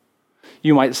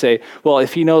 You might say, well,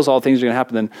 if he knows all things are going to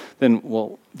happen,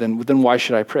 then why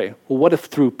should I pray? Well, what if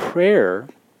through prayer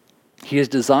he has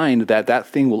designed that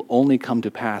thing will only come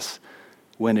to pass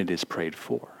when it is prayed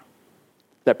for?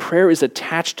 That prayer is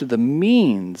attached to the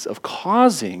means of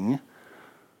causing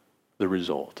the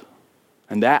result.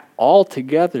 And that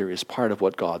altogether is part of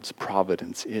what God's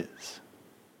providence is.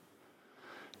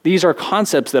 These are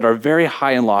concepts that are very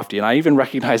high and lofty, and I even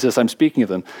recognize as I'm speaking of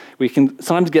them, we can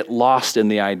sometimes get lost in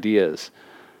the ideas.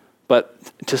 But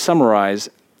to summarize,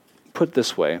 put it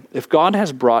this way, if God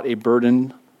has brought a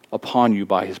burden upon you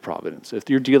by his providence, if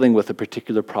you're dealing with a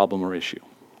particular problem or issue,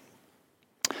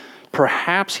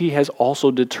 perhaps he has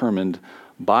also determined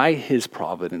by his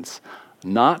providence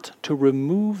not to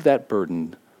remove that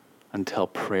burden until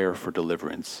prayer for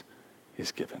deliverance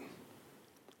is given.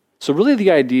 So really the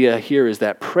idea here is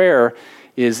that prayer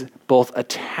is both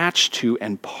attached to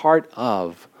and part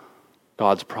of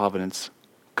God's providence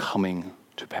coming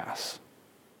to pass.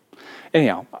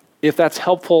 Anyhow, if that's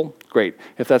helpful, great.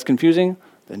 If that's confusing,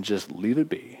 then just leave it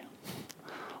be.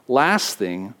 Last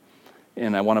thing,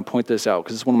 and I want to point this out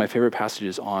because it's one of my favorite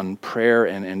passages on prayer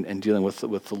and dealing with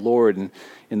the Lord and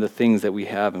in the things that we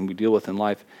have and we deal with in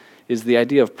life, is the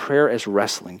idea of prayer as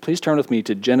wrestling. Please turn with me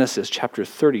to Genesis chapter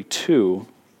 32,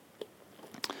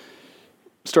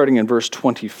 starting in verse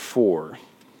 24.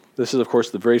 This is, of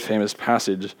course, the very famous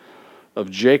passage of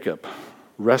Jacob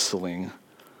wrestling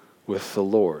with the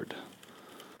Lord.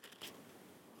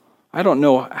 I don't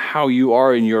know how you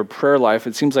are in your prayer life.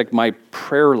 It seems like my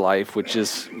prayer life, which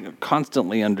is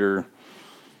constantly under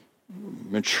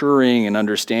maturing and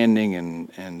understanding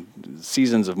and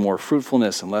seasons of more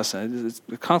fruitfulness and less, it's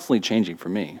constantly changing for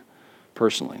me,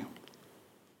 personally.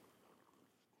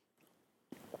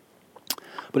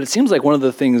 But it seems like one of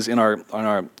the things in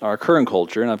our current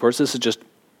culture, and of course this is just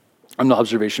an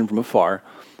observation from afar,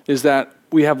 is that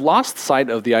we have lost sight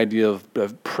of the idea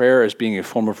of prayer as being a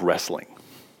form of wrestling.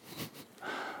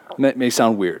 And that may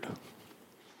sound weird.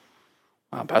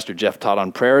 Pastor Jeff taught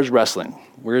on prayer as wrestling.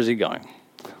 Where is he going?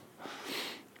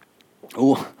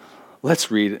 Oh,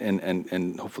 let's read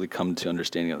and hopefully come to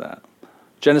understanding of that.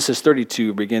 Genesis chapter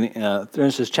 32, beginning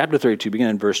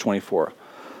in verse 24.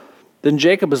 Then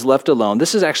Jacob is left alone.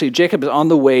 This is actually, Jacob is on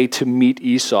the way to meet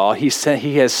Esau. He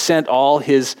has sent all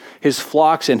his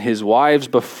flocks and his wives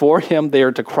before him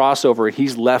there to cross over, and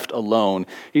he's left alone.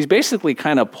 He's basically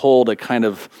kind of pulled a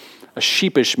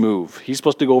sheepish move. He's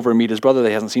supposed to go over and meet his brother that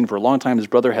he hasn't seen for a long time. His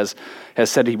brother has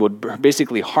said he would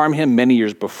basically harm him many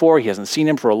years before. He hasn't seen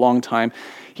him for a long time.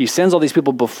 He sends all these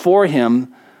people before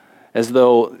him as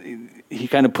though he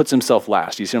kind of puts himself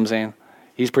last. You see what I'm saying?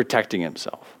 He's protecting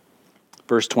himself.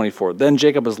 Verse 24, then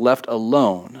Jacob was left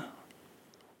alone.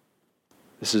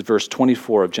 This is verse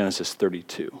 24 of Genesis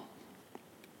 32.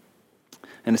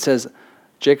 And it says,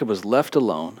 Jacob was left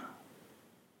alone,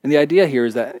 And the idea here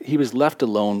is that he was left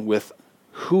alone with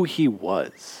who he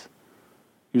was.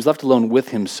 He was left alone with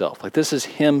himself. Like, this is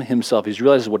himself. He's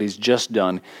realized what he's just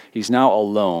done. He's now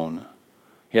alone.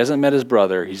 He hasn't met his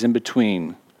brother. He's in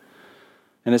between.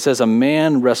 And it says, a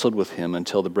man wrestled with him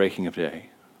until the breaking of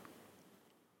day.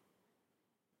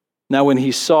 Now when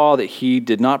he saw that he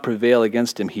did not prevail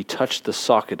against him, he touched the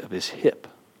socket of his hip.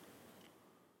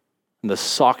 And the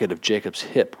socket of Jacob's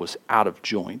hip was out of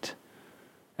joint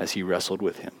as he wrestled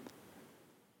with him.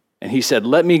 And he said,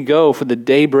 let me go, for the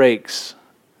day breaks.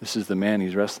 This is the man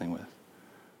he's wrestling with.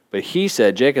 But he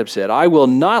said, Jacob said, I will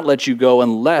not let you go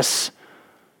unless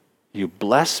you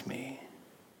bless me.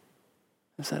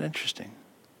 Isn't that interesting?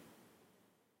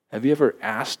 Have you ever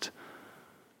asked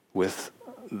with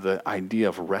the idea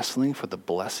of wrestling for the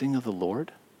blessing of the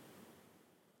Lord?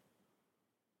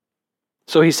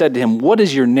 So he said to him, what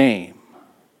is your name?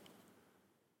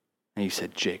 And he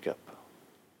said, Jacob.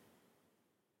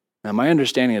 Now, my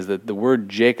understanding is that the word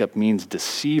Jacob means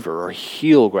deceiver or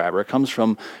heel grabber. It comes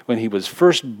from when he was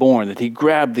first born, that he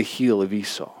grabbed the heel of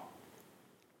Esau.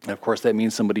 And of course, that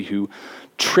means somebody who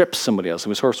trips somebody else.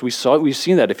 Of course, we've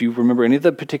seen that if you remember any of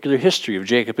the particular history of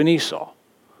Jacob and Esau.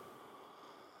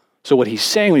 So what he's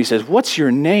saying when he says, what's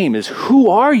your name, is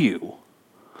who are you?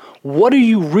 What are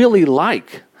you really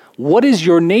like? What is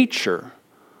your nature?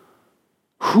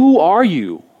 Who are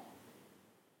you?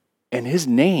 And his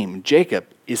name, Jacob,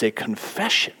 is a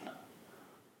confession,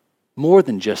 more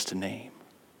than just a name.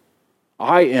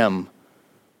 I am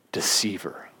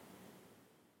deceiver.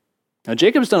 Now,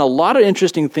 Jacob's done a lot of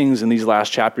interesting things in these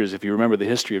last chapters, if you remember the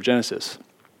history of Genesis.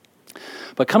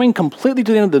 But coming completely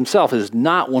to the end of himself is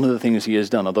not one of the things he has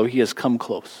done, although he has come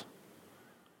close.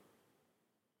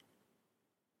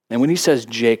 And when he says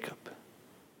Jacob,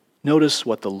 notice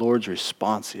what the Lord's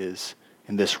response is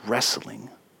in this wrestling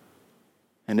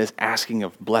and this asking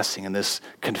of blessing and this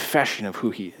confession of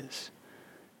who he is.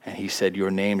 And he said,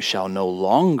 your name shall no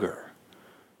longer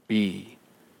be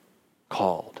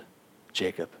called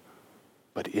Jacob,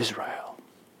 but Israel.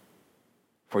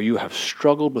 For you have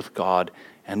struggled with God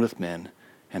and with men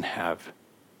and have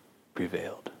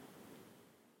prevailed.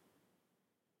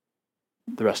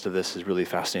 The rest of this is really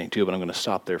fascinating too, but I'm going to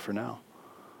stop there for now.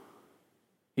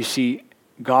 You see,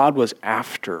 God was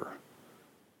after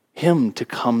him to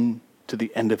come to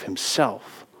the end of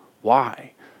himself.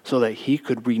 Why? So that he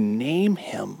could rename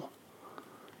him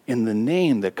in the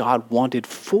name that God wanted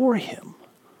for him.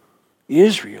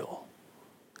 Israel,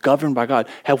 governed by God.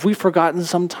 Have we forgotten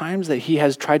sometimes that he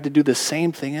has tried to do the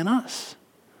same thing in us?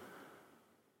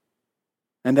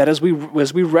 And that as we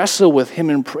wrestle with him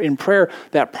in prayer,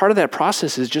 that part of that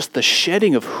process is just the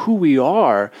shedding of who we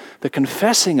are, the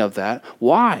confessing of that.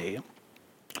 Why?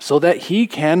 So that he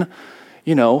can,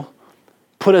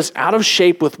 put us out of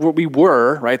shape with what we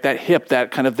were, right? That hip, he's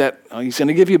going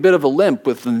to give you a bit of a limp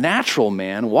with the natural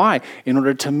man. Why? In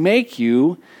order to make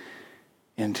you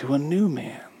into a new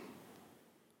man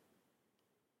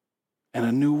and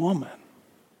a new woman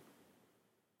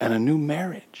and a new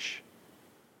marriage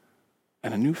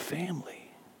and a new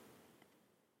family.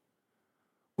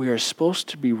 We are supposed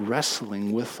to be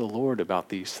wrestling with the Lord about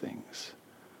these things.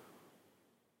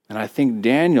 And I think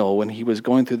Daniel, when he was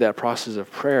going through that process of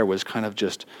prayer, was kind of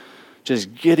just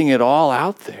getting it all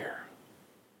out there.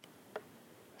 It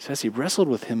says he wrestled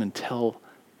with him until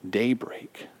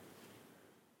daybreak.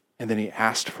 And then he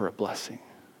asked for a blessing.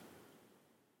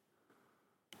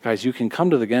 Guys, you can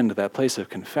come again to that place of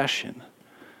confession.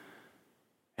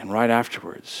 And right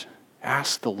afterwards,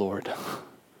 ask the Lord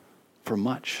for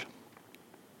much.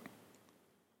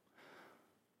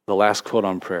 The last quote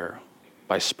on prayer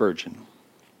by Spurgeon.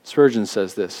 Spurgeon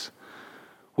says this,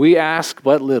 we ask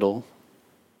but little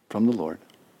from the Lord,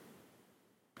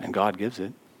 and God gives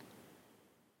it.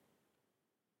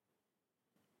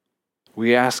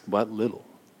 We ask but little,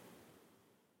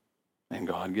 and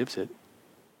God gives it.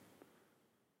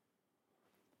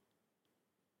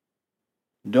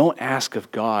 Don't ask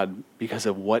of God because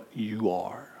of what you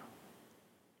are.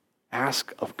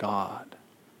 Ask of God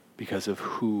because of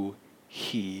who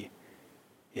he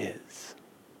is.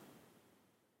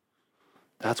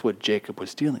 That's what Jacob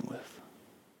was dealing with.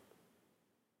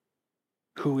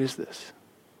 Who is this?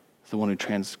 It's the one who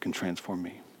can transform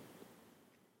me.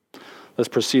 Let's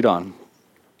proceed on.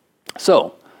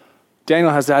 So,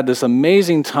 Daniel has had this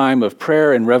amazing time of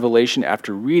prayer and revelation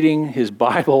after reading his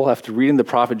Bible, after reading the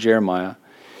prophet Jeremiah.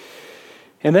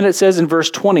 And then it says in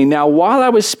verse 20, now while I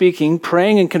was speaking,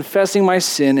 praying and confessing my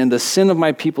sin and the sin of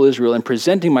my people Israel, and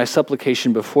presenting my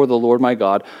supplication before the Lord my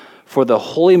God, for the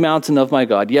holy mountain of my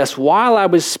God. Yes, while I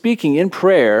was speaking in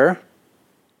prayer,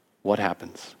 what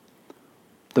happens?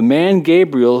 the man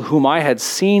Gabriel, whom I had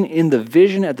seen in the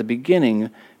vision at the beginning,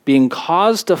 being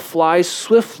caused to fly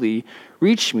swiftly,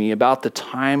 reached me about the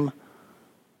time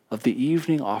of the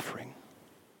evening offering.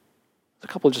 A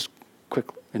couple of just quick,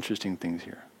 interesting things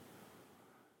here.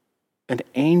 An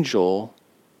angel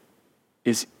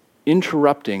is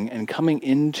interrupting and coming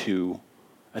into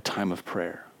a time of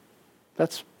prayer.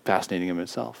 That's fascinating in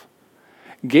itself.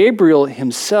 Gabriel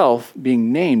himself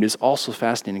being named is also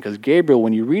fascinating because Gabriel,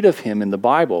 when you read of him in the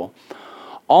Bible,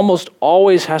 almost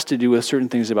always has to do with certain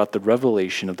things about the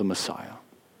revelation of the Messiah.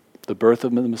 The birth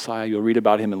of the Messiah, you'll read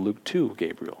about him in Luke 2,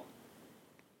 Gabriel,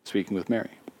 speaking with Mary.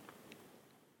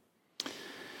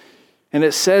 And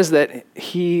it says that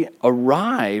he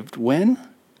arrived when?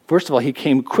 First of all, he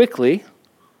came quickly,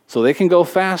 so they can go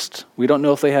fast. We don't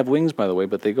know if they have wings, by the way,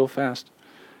 but they go fast.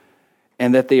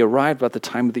 And that they arrived at the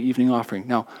time of the evening offering.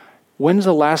 Now, when's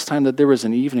the last time that there was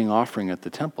an evening offering at the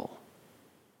temple?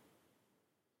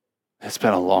 It's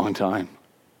been a long time.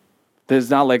 It's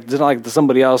not like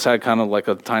somebody else had kind of like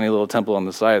a tiny little temple on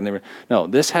the side. No,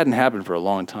 this hadn't happened for a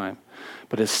long time.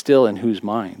 But it's still in whose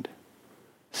mind?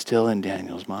 Still in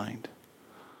Daniel's mind.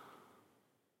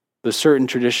 The certain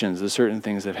traditions, the certain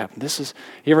things that have happened.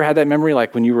 You ever had that memory,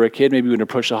 like when you were a kid, maybe when you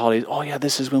approach the holidays, oh yeah,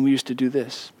 this is when we used to do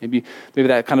this. Maybe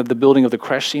that kind of the building of the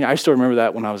creche scene. I still remember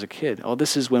that when I was a kid. Oh,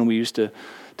 this is when we used to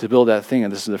build that thing,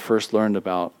 and this is the first learned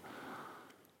about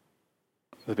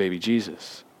the baby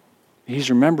Jesus.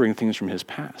 He's remembering things from his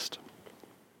past.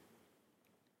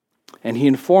 And he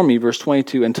informed me, verse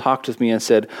 22, and talked with me and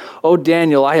said, "O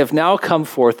Daniel, I have now come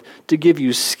forth to give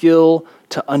you skill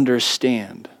to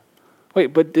understand."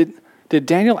 Wait, but did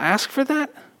Daniel ask for that?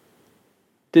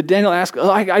 Did Daniel ask,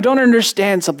 I don't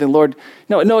understand something, Lord?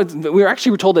 No, we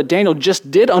were told that Daniel just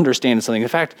did understand something. In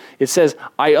fact, it says,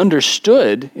 I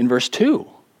understood in verse 2.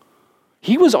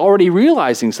 He was already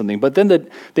realizing something, but then the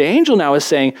angel now is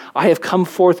saying, I have come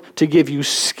forth to give you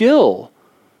skill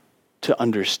to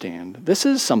understand. This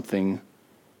is something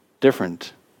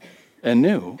different and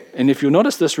new. And if you'll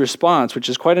notice this response, which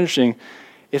is quite interesting,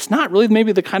 it's not really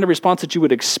maybe the kind of response that you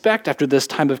would expect after this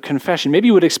time of confession. Maybe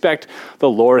you would expect, the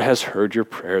Lord has heard your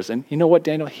prayers. And you know what,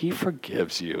 Daniel? He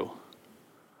forgives you.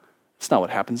 It's not what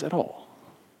happens at all.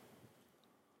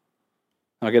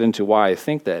 I'll get into why I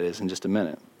think that is in just a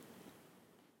minute.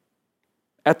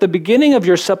 At the beginning of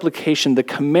your supplication, the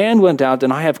command went out,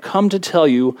 and I have come to tell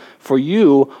you, for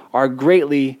you are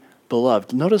greatly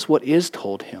beloved. Notice what is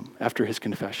told him after his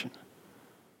confession.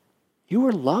 You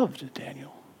are loved,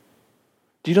 Daniel.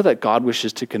 Do you know that God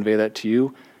wishes to convey that to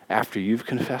you after you've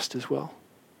confessed as well?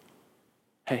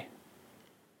 Hey,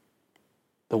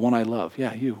 the one I love,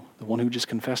 yeah, you, the one who just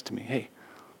confessed to me, hey,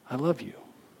 I love you.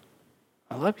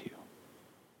 I love you.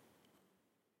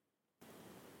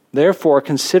 Therefore,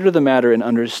 consider the matter and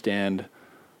understand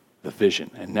the vision.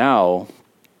 And now,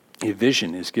 a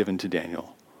vision is given to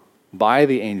Daniel by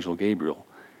the angel Gabriel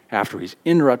after he's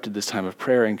interrupted this time of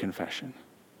prayer and confession.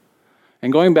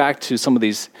 And going back to some of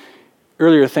these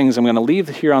earlier things, I'm going to leave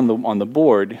here on the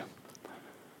board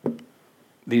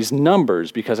these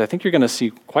numbers, because I think you're going to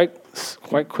see quite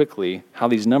quickly how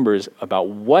these numbers about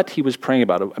what he was praying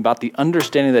about the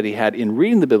understanding that he had in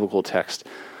reading the biblical text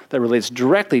that relates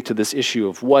directly to this issue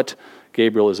of what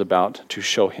Gabriel is about to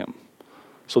show him.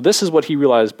 So this is what he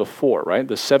realized before, right?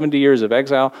 The 70 years of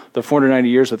exile, the 490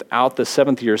 years without the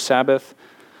seventh year Sabbath,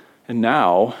 and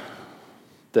now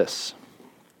this.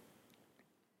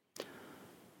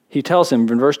 He tells him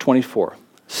in verse 24,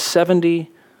 70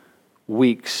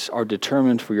 weeks are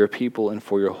determined for your people and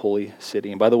for your holy city.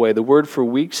 And by the way, the word for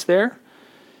weeks there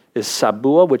is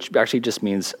sabua, which actually just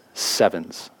means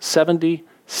sevens. 70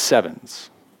 sevens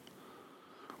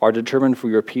are determined for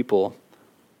your people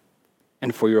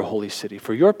and for your holy city.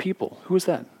 For your people, who is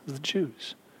that? The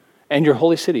Jews. And your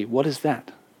holy city, what is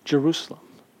that? Jerusalem.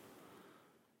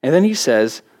 And then he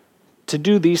says, to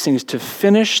do these things, to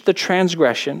finish the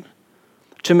transgression,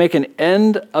 to make an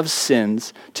end of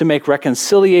sins, to make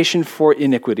reconciliation for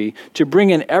iniquity, to bring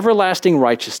in everlasting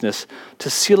righteousness, to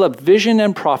seal up vision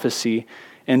and prophecy,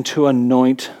 and to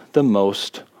anoint the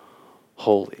most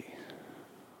holy.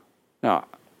 Now,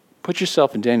 put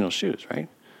yourself in Daniel's shoes, right?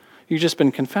 You've just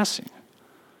been confessing.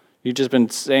 You've just been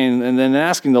saying and then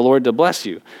asking the Lord to bless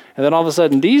you. And then all of a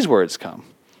sudden these words come.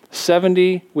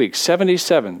 70 weeks, 70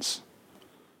 sevens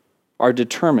are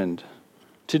determined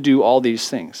to do all these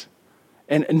things.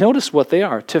 And notice what they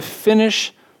are. To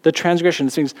finish the transgression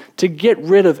of things, to get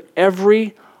rid of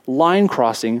every line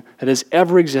crossing that has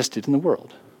ever existed in the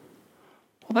world.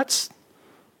 Well,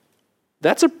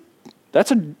 that's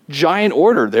a giant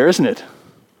order there, isn't it?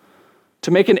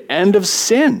 To make an end of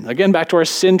sin. Again, back to our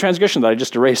sin transgression that I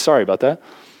just erased. Sorry about that.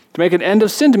 To make an end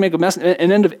of sin, to make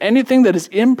an end of anything that is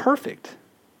imperfect,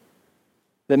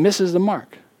 that misses the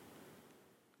mark.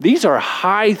 These are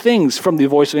high things from the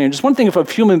voice of an angel. Just one thing if a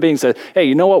human being said, hey,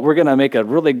 you know what, we're going to make a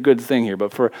really good thing here.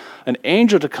 But for an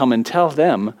angel to come and tell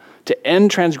them to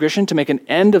end transgression, to make an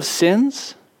end of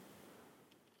sins,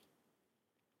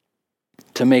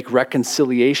 to make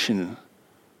reconciliation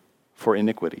for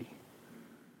iniquity,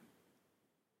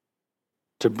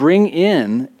 to bring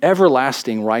in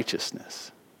everlasting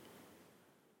righteousness,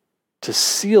 to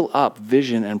seal up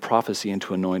vision and prophecy, and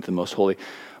to anoint the most holy.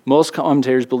 Most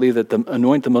commentators believe that the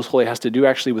anoint the most holy has to do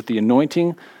actually with the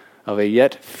anointing of a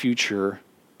yet future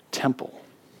temple.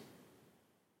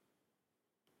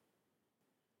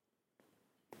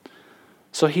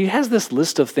 So he has this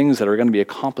list of things that are going to be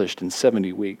accomplished in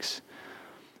 70 weeks.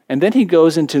 And then he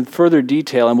goes into further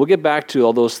detail, and we'll get back to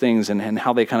all those things and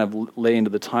how they kind of lay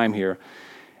into the time here.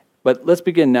 But let's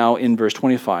begin now in verse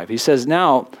 25. He says,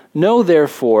 now, know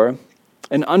therefore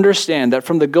and understand that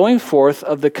from the going forth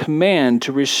of the command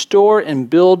to restore and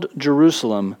build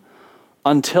Jerusalem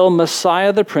until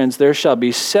Messiah the Prince, there shall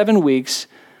be 7 weeks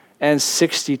and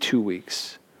 62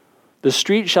 weeks. The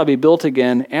street shall be built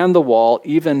again, and the wall,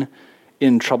 even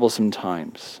in troublesome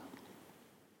times.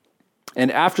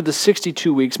 And after the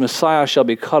 62 weeks, Messiah shall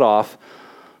be cut off,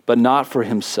 but not for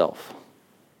himself.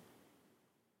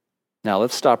 Now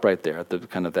let's stop right there at the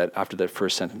kind of that after that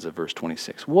first sentence of verse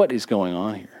 26. What is going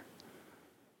on here?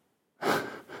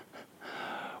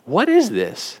 What is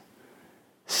this?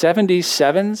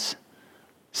 77s?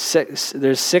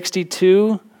 There's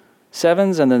 62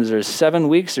 sevens, and then there's 7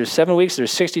 weeks. There's 7 weeks,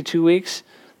 there's 62 weeks.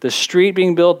 The street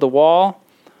being built, the wall.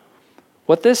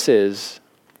 What this is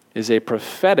a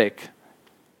prophetic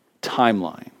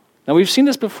timeline. Now we've seen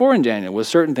this before in Daniel with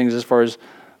certain things as far as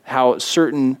how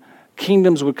certain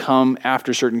kingdoms would come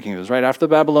after certain kingdoms, right? After the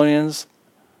Babylonians,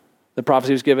 the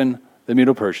prophecy was given, the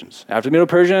Medo-Persians. After the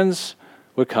Medo-Persians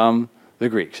would come the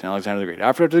Greeks, and Alexander the Great.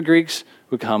 After the Greeks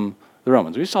would come the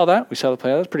Romans. We saw that. We saw the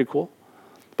play. That's pretty cool.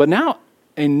 But now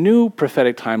a new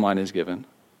prophetic timeline is given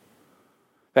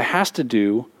that has to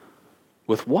do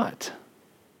with what?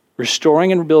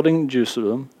 Restoring and rebuilding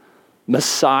Jerusalem,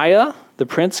 Messiah, the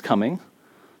Prince coming,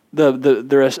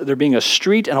 there being a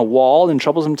street and a wall in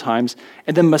troublesome times,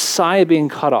 and then Messiah being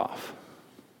cut off.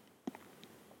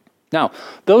 Now,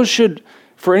 those should,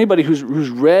 for anybody who's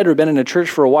read or been in a church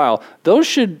for a while, those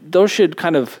should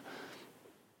kind of,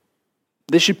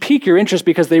 they should pique your interest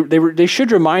because they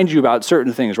should remind you about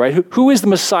certain things, right? Who is the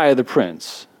Messiah, the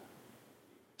Prince?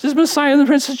 This is Messiah, the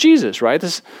Prince is Jesus, right?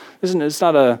 It's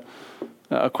not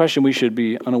a question we should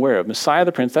be unaware of. Messiah,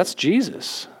 the Prince, that's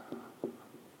Jesus.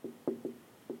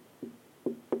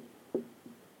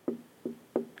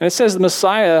 And it says the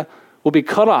Messiah will be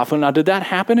cut off. Now, did that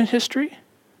happen in history?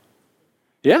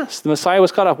 Yes, the Messiah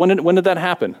was cut off. When did that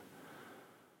happen?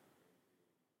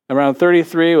 Around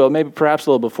 33, well, maybe perhaps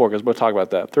a little before, because we'll talk about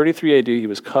that. 33 AD, he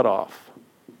was cut off.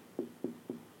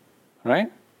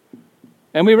 Right?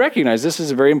 And we recognize this is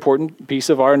a very important piece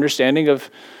of our understanding of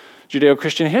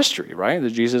Judeo-Christian history, right?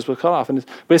 That Jesus was cut off.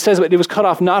 But it says that he was cut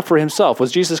off not for himself.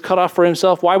 Was Jesus cut off for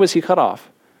himself? Why was he cut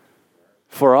off?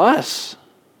 For us.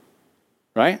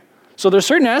 Right? So there's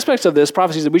certain aspects of this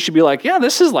prophecies that we should be like, yeah,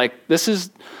 this is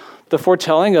the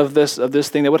foretelling of this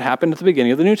thing that would happen at the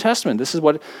beginning of the New Testament. This is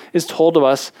what is told of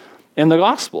us in the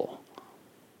gospel.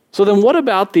 So then what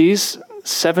about these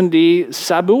 70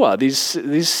 Sabua,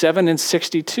 these 7 and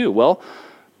 62? Well,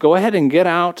 go ahead and get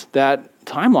out that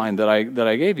timeline that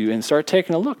I gave you and start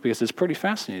taking a look because it's pretty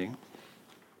fascinating.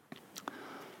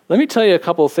 Let me tell you a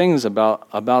couple of things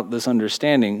about this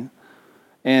understanding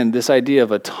and this idea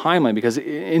of a timeline, because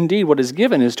indeed what is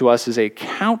given to us is a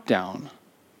countdown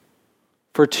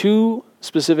for 2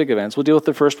 specific events. We'll deal with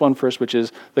the first one first, which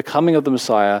is the coming of the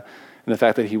Messiah and the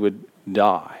fact that he would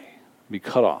die, be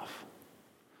cut off.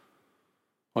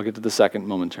 I'll get to the second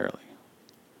momentarily.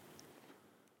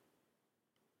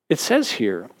 It says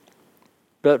here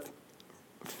that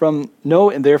know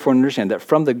and therefore understand that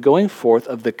from the going forth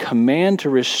of the command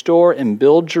to restore and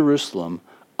build Jerusalem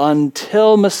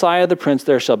until Messiah the Prince,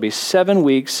 there shall be 7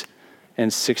 weeks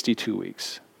and 62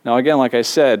 weeks. Now again, like I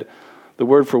said, the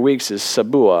word for weeks is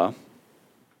sabua,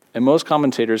 and most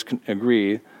commentators can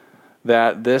agree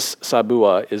that this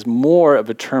sabua is more of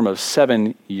a term of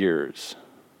 7 years.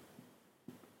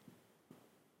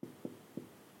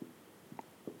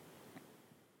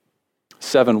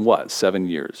 Seven what? 7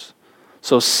 years.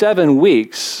 So 7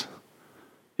 weeks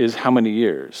is how many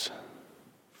years?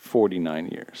 49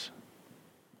 years.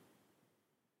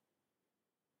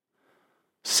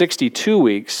 62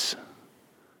 weeks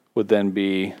would then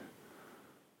be,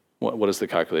 what is the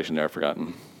calculation there? I've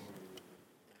forgotten.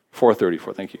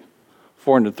 434, thank you.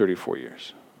 434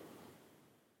 years.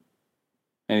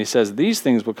 And he says, these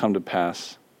things will come to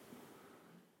pass.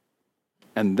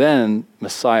 And then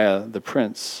Messiah, the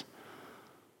Prince,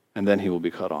 and then he will be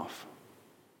cut off.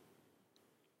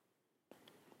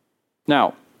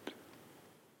 Now,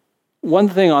 one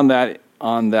thing on that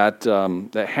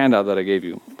handout that I gave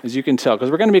you, as you can tell, because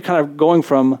we're going to be kind of going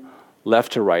from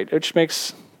left to right, which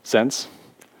makes sense.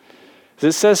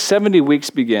 It says 70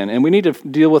 weeks begin, and we need to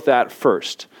deal with that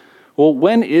first. Well,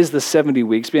 when is the 70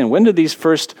 weeks begin? When did these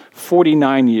first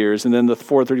 49 years and then the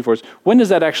 434s, when does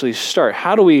that actually start?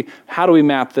 How do we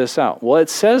map this out? Well, it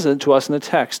says it to us in the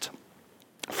text.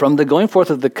 From the going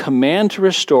forth of the command to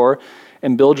restore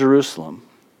and build Jerusalem.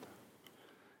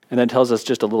 And then tells us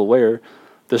just a little later,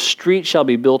 the street shall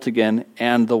be built again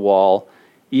and the wall,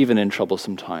 even in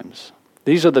troublesome times.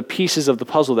 These are the pieces of the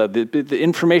puzzle, that the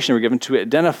information we're given to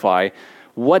identify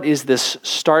what is this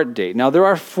start date. Now, there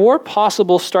are 4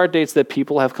 possible start dates that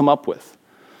people have come up with.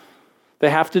 They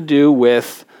have to do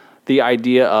with the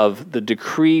idea of the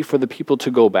decree for the people to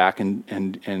go back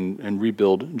and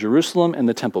rebuild Jerusalem and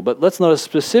the temple. But let's notice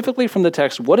specifically from the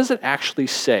text, what does it actually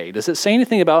say? Does it say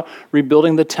anything about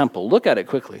rebuilding the temple? Look at it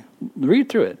quickly. Read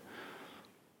through it.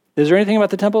 Is there anything about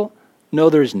the temple? No,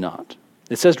 there's not.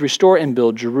 It says restore and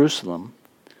build Jerusalem.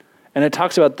 And it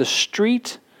talks about the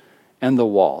street and the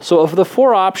wall. So of the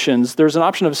 4 options, there's an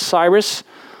option of Cyrus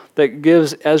that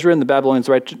gives Ezra and the Babylonians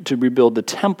the right to rebuild the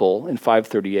temple in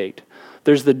 538.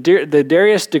 There's the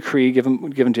Darius decree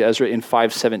given to Ezra in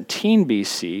 517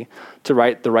 BC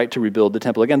to the right to rebuild the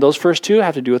temple. Again, those first 2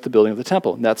 have to do with the building of the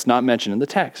temple. That's not mentioned in the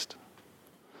text.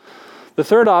 The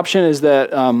third option is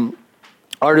that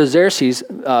Artaxerxes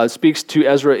speaks to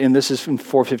Ezra, and this is from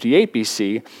 458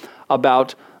 BC,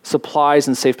 about supplies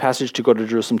and safe passage to go to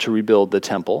Jerusalem to rebuild the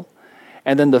temple.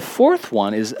 And then the 4th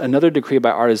one is another decree by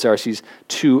Artaxerxes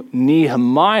to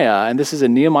Nehemiah, and this is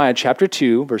in Nehemiah chapter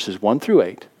 2, verses 1 through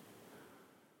 8,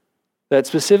 that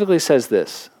specifically says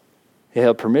this: they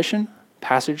have permission,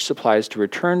 passage, supplies to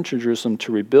return to Jerusalem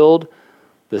to rebuild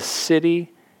the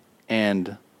city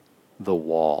and the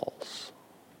walls.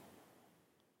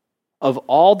 Of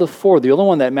all the 4, the only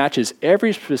one that matches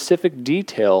every specific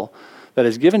detail that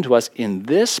is given to us in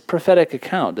this prophetic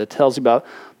account that tells you about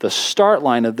the start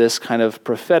line of this kind of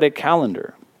prophetic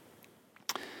calendar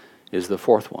is the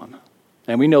 4th one.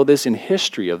 And we know this in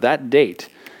history of that date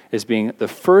as being the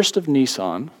 1st of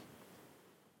Nisan,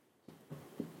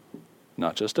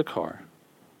 not just a car,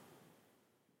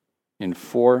 in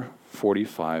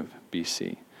 445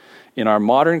 BC. In our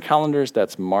modern calendars,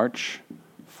 that's March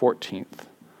 14th,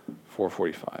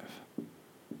 445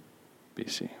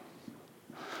 BC.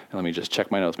 And let me just check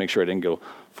my notes, make sure I didn't go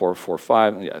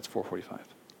 445. Yeah, it's 445.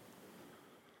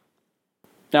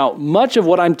 Now, much of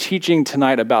what I'm teaching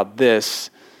tonight about this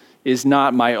is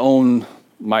not my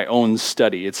own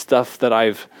study. It's stuff that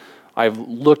I've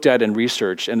looked at and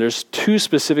researched, and there's 2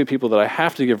 specific people that I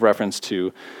have to give reference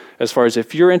to as far as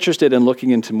if you're interested in looking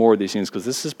into more of these things, because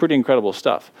this is pretty incredible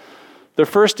stuff. The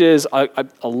first is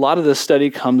a lot of this study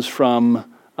comes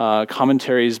from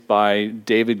commentaries by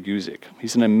David Guzik.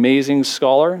 He's an amazing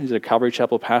scholar. He's a Calvary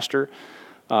Chapel pastor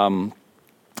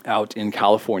out in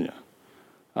California.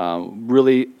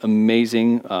 Really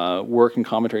amazing work and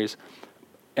commentaries.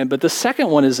 But the second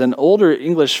one is an older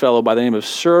English fellow by the name of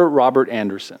Sir Robert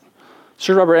Anderson.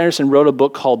 Sir Robert Anderson wrote a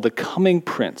book called The Coming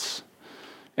Prince.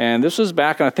 And this was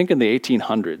back, I think, in the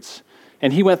 1800s.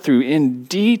 And he went through in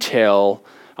detail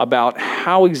about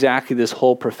how exactly this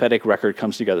whole prophetic record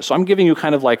comes together. So I'm giving you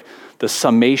kind of like the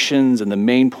summations and the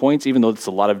main points, even though it's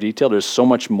a lot of detail. There's so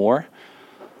much more.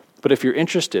 But if you're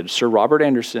interested, Sir Robert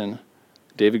Anderson,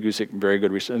 David Guzik, very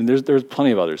good research. And there's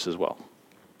plenty of others as well.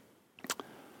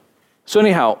 So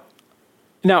anyhow,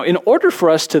 now in order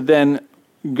for us to then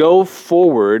go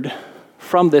forward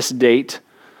from this date,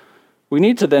 we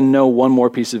need to then know one more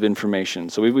piece of information.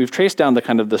 So we've traced down the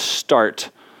kind of the start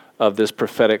of this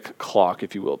prophetic clock,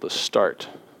 if you will, the start.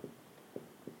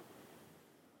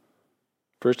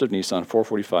 1st of Nisan,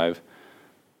 445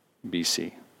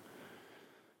 BC.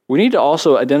 We need to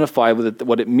also identify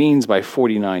what it means by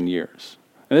 49 years.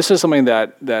 And this is something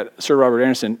that Sir Robert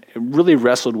Anderson really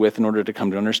wrestled with in order to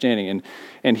come to understanding.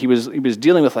 And he was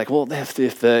dealing with like, well, if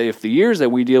the years that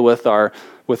we deal with are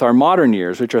our modern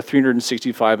years, which are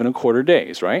 365 and a quarter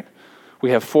days, right?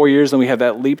 We have 4 years, and we have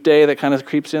that leap day that kind of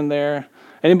creeps in there.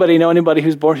 Anybody know anybody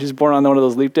who's born on one of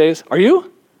those leap days? Are you?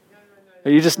 No.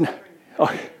 Are you just?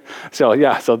 Oh, so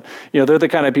yeah, so they're the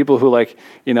kind of people who like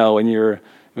when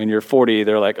you're 40,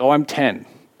 they're like, oh, I'm 10,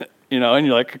 and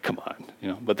you're like, come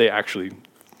on, but they actually,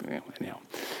 anyhow.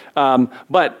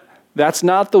 But That's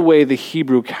not the way the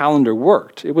Hebrew calendar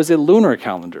worked. It was a lunar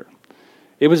calendar.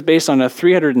 It was based on a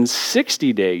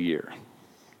 360-day year.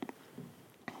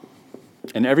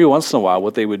 And every once in a while,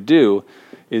 what they would do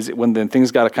is when then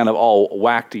things got kind of all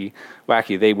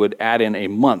wacky, they would add in a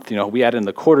month. We add in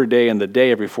the quarter day and the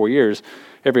day every 4 years.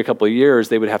 Every couple of years,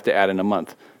 they would have to add in a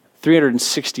month.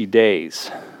 360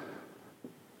 days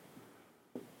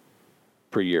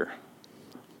per year.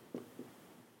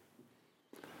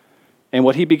 And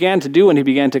what he began to do when he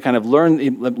began to kind of learn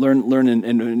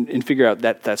and figure out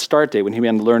that start date, when he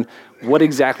began to learn what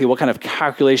kind of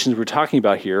calculations we're talking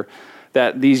about here,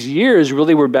 that these years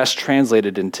really were best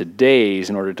translated into days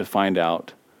in order to find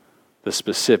out the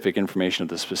specific information of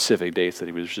the specific dates that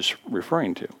he was just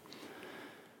referring to.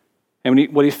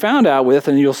 And what he found out with,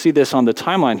 and you'll see this on the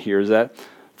timeline here, is that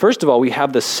first of all, we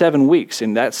have the 7 weeks,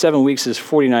 and that 7 weeks is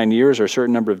 49 years or a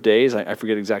certain number of days. I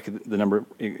forget exactly the number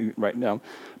right now.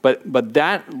 But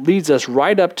that leads us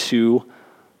right up to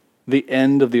the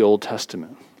end of the Old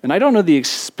Testament. And I don't know the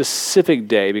specific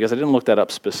day because I didn't look that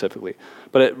up specifically,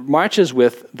 but it marches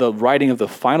with the writing of the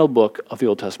final book of the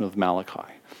Old Testament of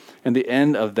Malachi and the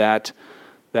end of that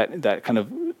kind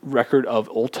of record of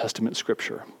Old Testament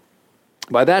scripture.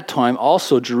 By that time,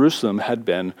 also Jerusalem had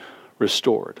been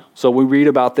restored. So we read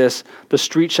about this, the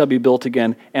street shall be built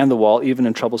again and the wall, even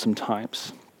in troublesome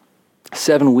times.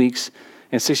 7 weeks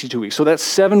and 62 weeks. So that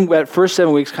first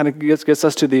 7 weeks kind of gets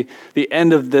us to the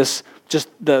end of this, just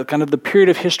the kind of the period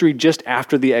of history just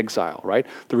after the exile, right?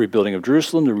 The rebuilding of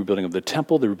Jerusalem, the rebuilding of the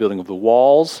temple, the rebuilding of the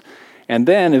walls, and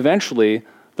then eventually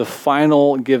the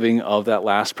final giving of that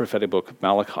last prophetic book of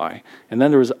Malachi. And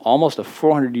then there was almost a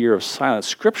 400 year of silence,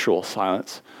 scriptural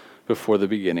silence, before the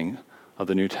beginning of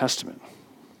the New Testament.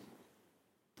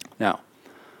 Now,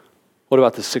 what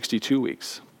about the 62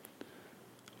 weeks?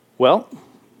 Well,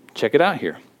 check it out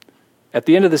here. At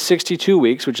the end of the 62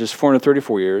 weeks, which is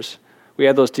 434 years, we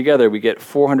add those together, we get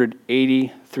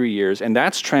 483 years, and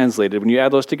that's translated, when you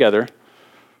add those together,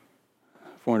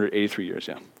 483 years,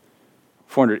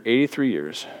 483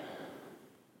 years.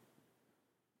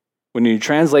 When you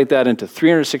translate that into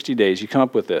 360 days, you come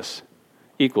up with this,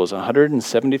 equals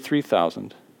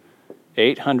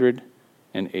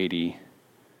 173,880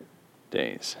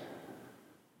 days.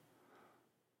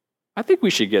 I think we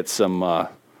should get some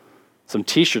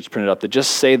T-shirts printed up that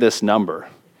just say this number,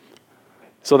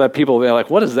 so that people will be like,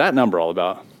 what is that number all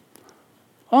about?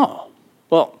 Oh,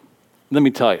 well, let me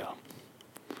tell you.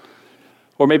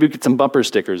 Or maybe get some bumper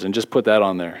stickers and just put that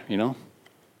on there,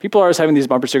 People are always having these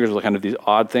bumper stickers with kind of these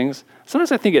odd things.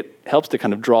 Sometimes I think it helps to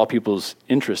kind of draw people's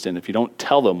interest in if you don't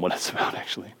tell them what it's about,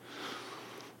 actually.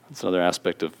 That's another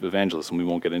aspect of evangelism we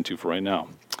won't get into for right now.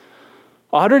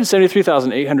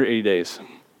 173,880 days.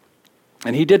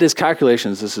 And he did his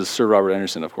calculations. This is Sir Robert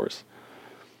Anderson, of course.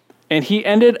 And he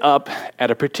ended up at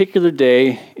a particular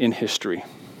day in history.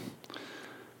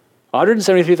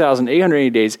 173,880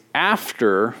 days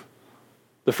after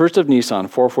the first of Nisan,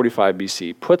 445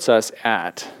 BC, puts us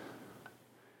at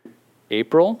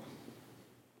April,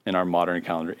 in our modern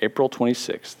calendar, April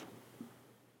 26th,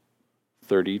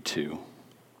 32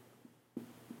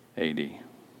 AD.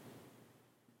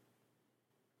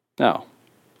 Now,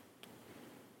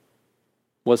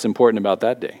 what's important about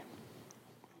that day?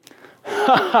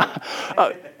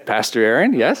 Pastor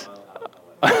Aaron, yes?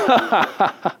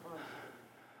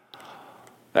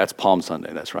 That's Palm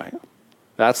Sunday, that's right.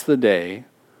 That's the day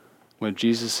when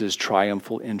Jesus'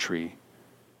 triumphal entry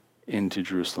into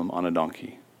Jerusalem on a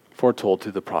donkey, foretold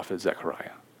through the prophet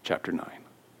Zechariah, chapter 9.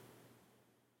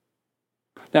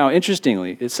 Now,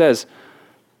 interestingly, it says,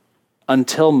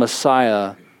 until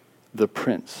Messiah the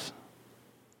Prince.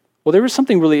 Well, there was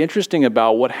something really interesting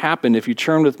about what happened, if you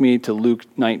turn with me to Luke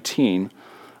 19,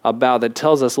 that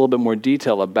tells us a little bit more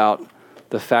detail about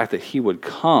the fact that he would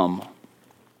come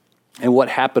and what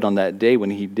happened on that day when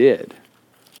he did.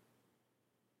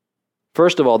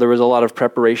 First of all, there was a lot of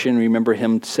preparation. Remember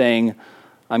him saying,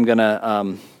 I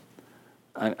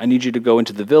need you to go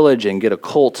into the village and get a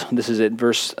colt. This is at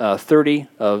verse 30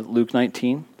 of Luke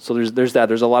 19. So there's that.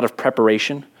 There's a lot of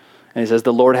preparation. And he says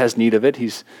the Lord has need of it.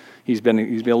 He's been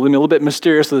a little bit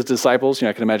mysterious with his disciples.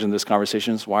 I can imagine this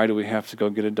conversation. Why do we have to go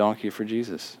get a donkey for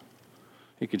Jesus?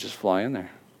 He could just fly in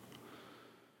there.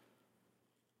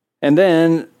 And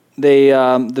then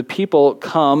the people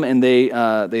come and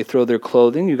they throw their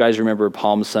clothing. You guys remember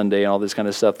Palm Sunday and all this kind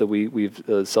of stuff that we've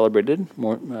celebrated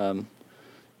more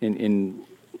in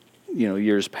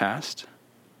years past.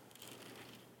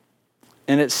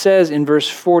 And it says in verse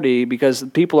 40, because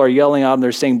people are yelling out and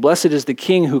they're saying, "Blessed is the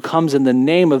King who comes in the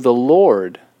name of the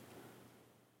Lord."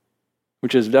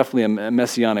 which is definitely a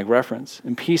messianic reference.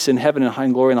 And peace in heaven and high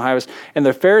glory in the highest. And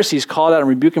the Pharisees called out and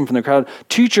rebuked him from the crowd.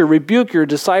 Teacher, rebuke your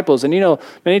disciples. And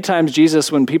many times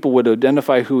Jesus, when people would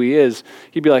identify who he is,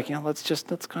 he'd be like, let's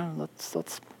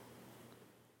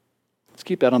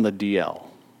keep that on the DL.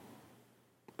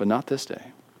 But not this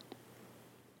day.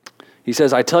 He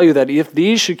says, I tell you that if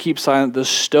these should keep silent, the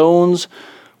stones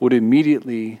would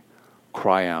immediately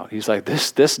cry out. He's like,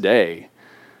 this day,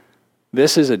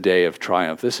 this is a day of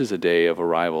triumph. This is a day of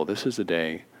arrival. This is a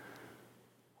day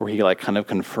where he kind of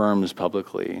confirms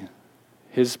publicly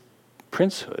his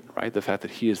princehood, right? The fact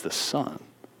that he is the Son,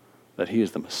 that he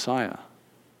is the Messiah.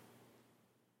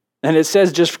 And it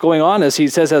says, just going on, as he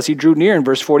drew near in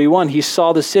verse 41, he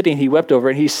saw the city and he wept over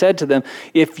it. And he said to them,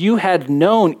 if you had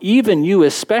known, even you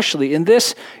especially, in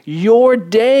this your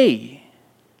day.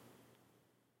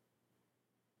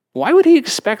 Why would he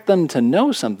expect them to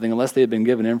know something unless they had been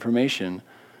given information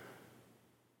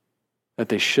that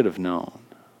they should have known?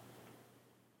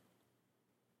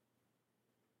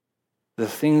 The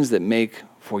things that make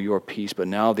for your peace, but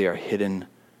now they are hidden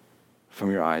from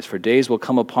your eyes. For days will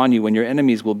come upon you when your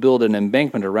enemies will build an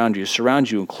embankment around you, surround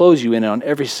you, and close you in on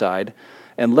every side,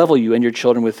 and level you and your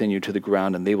children within you to the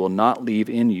ground, and they will not leave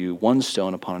in you one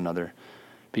stone upon another,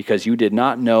 because you did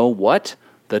not know what?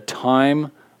 The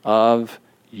time of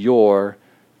your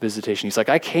visitation. He's like,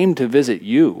 I came to visit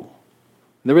you.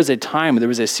 There was a time, there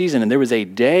was a season, and there was a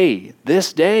day,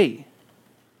 this day.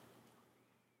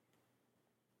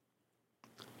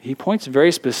 He points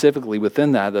very specifically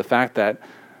within that the fact that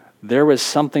there was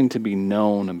something to be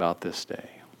known about this day.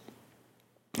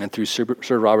 And through Sir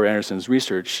Robert Anderson's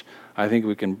research, I think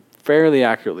we can fairly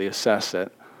accurately assess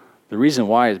that the reason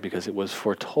why is because it was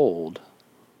foretold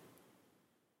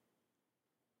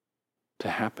to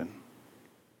happen.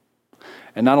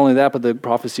 And not only that, but the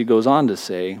prophecy goes on to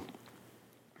say,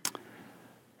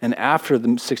 and after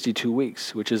the 62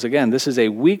 weeks, which is, again, this is a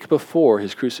week before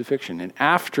his crucifixion, and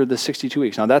after the 62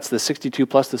 weeks, now that's the 62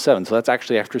 plus the 7, so that's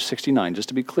actually after 69, just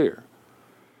to be clear,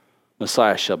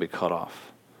 Messiah shall be cut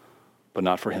off, but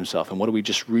not for himself. And what do we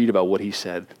just read about what he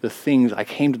said? The things, I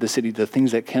came to the city, the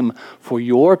things that came for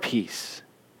your peace.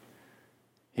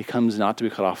 He comes not to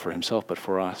be cut off for himself, but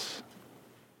for us.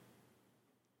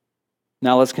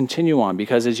 Now let's continue on,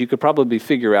 because as you could probably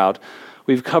figure out,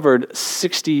 we've covered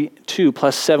 62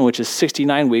 plus 7, which is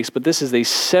 69 weeks, but this is a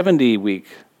 70-week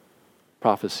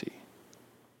prophecy.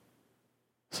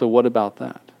 So what about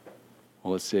that?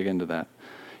 Well, let's dig into that.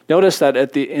 Notice that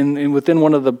within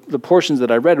one of the portions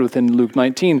that I read within Luke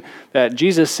 19, that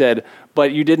Jesus said,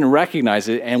 but you didn't recognize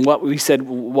it, and what we said,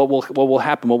 what will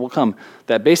happen, what will come,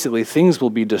 that basically things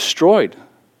will be destroyed.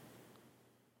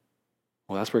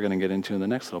 Well, that's what we're going to get into in the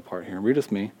next little part here. Read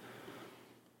with me.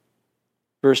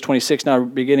 Verse 26, now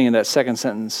beginning in that second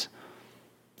sentence,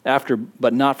 after,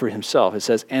 but not for himself, it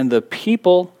says, and the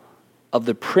people of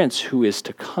the prince who is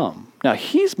to come. Now,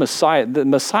 he's Messiah,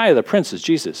 the prince is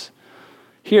Jesus.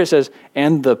 Here it says,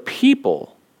 and the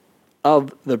people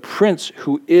of the prince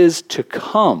who is to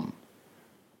come.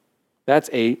 That's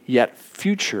a yet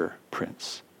future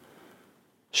prince.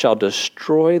 Shall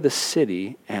destroy the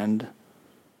city and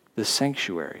the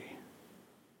sanctuary.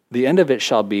 The end of it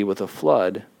shall be with a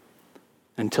flood.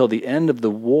 Until the end of the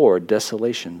war,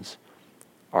 desolations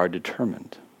are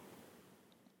determined.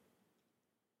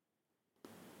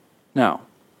 Now,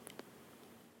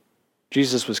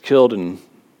 Jesus was killed in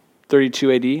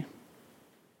 32 AD.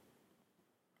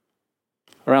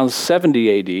 Around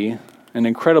 70 AD, an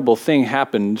incredible thing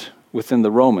happened within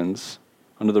the Romans,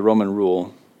 under the Roman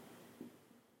rule.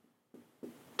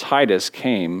 Titus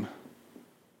came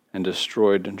and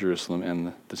destroyed Jerusalem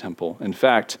and the temple. In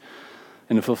fact,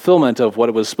 in the fulfillment of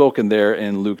what was spoken there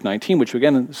in Luke 19, which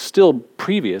again is still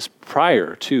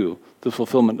prior to the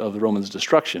fulfillment of the Romans'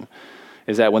 destruction,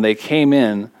 is that when they came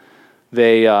in,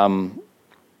 they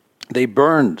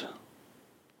burned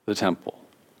the temple.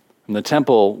 And the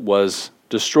temple was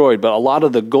destroyed, but a lot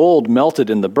of the gold melted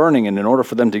in the burning, and in order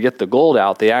for them to get the gold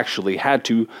out, they actually had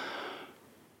to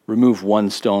remove one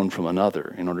stone from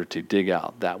another in order to dig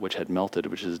out that which had melted,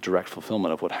 which is a direct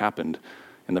fulfillment of what happened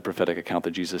in the prophetic account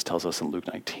that Jesus tells us in Luke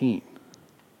 19.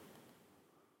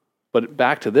 But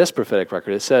back to this prophetic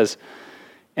record, it says,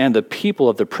 and the people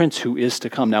of the prince who is to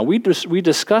come. Now, we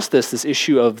discussed this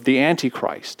issue of the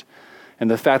Antichrist and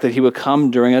the fact that he would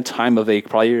come during a time of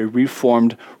probably a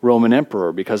reformed Roman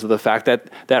emperor, because of the fact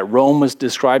that Rome was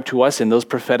described to us in those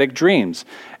prophetic dreams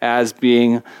as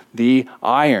being the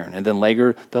iron, and then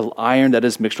later the iron that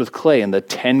is mixed with clay, and the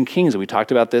 10 kings. And we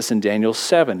talked about this in Daniel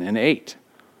 7 and 8.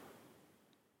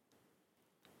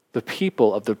 The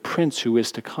people of the prince who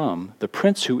is to come. The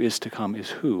prince who is to come is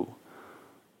who?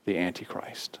 the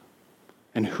Antichrist.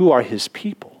 And who are his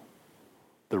people?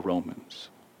 The Romans.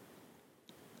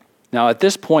 Now, at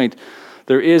this point,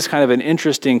 there is kind of an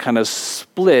interesting kind of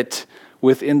split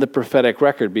within the prophetic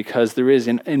record, because there is,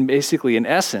 in basically, in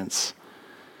essence,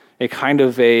 a kind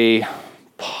of a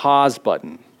pause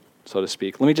button, so to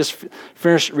speak. Let me just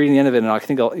finish reading the end of it, and I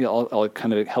think I'll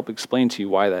kind of help explain to you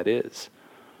why that is.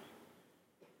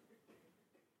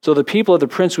 So the people of the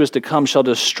prince who is to come shall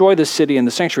destroy the city and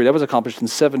the sanctuary. That was accomplished in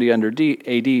 70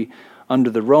 AD under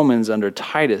the Romans, under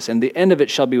Titus. And the end of it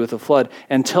shall be with a flood.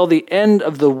 Until the end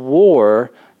of the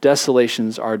war,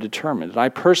 desolations are determined. And I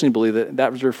personally believe that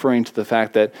that was referring to the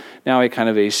fact that now a kind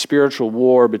of a spiritual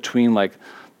war between like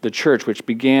the church, which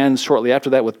began shortly after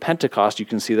that with Pentecost. You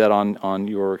can see that on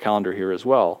your calendar here as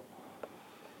well.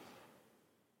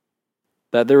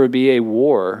 That there would be a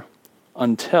war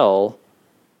until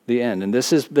the end. And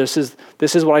this is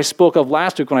what I spoke of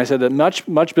last week when I said that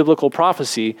much biblical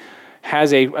prophecy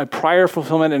has a prior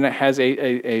fulfillment and it has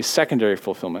a secondary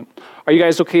fulfillment. Are you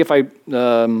guys okay if I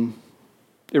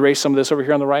erase some of this over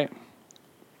here on the right?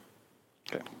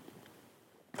 Okay.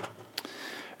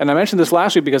 And I mentioned this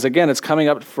last week because, again, it's coming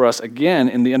up for us again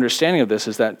in the understanding of this,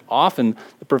 is that often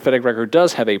the prophetic record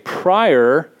does have a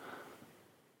prior,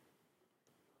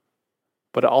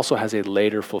 but it also has a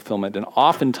later fulfillment. And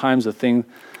oftentimes the thing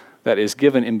that is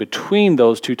given in between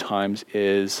those two times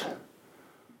is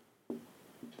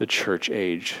the church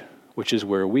age, which is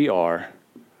where we are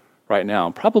right now.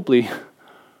 Probably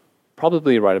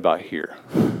right about here.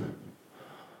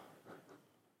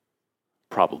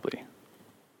 Probably.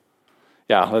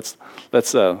 Yeah,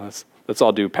 let's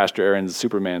all do Pastor Aaron's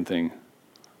Superman thing. Is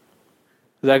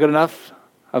that good enough?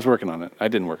 I was working on it. I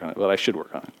didn't work on it, but I should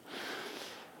work on it.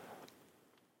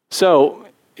 So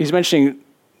he's mentioning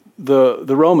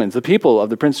the Romans, the people of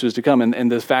the prince who is to come,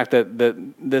 and the fact that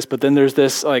this, but then there's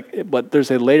this but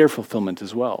there's a later fulfillment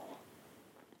as well.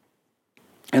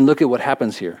 And look at what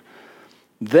happens here.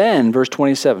 Then, verse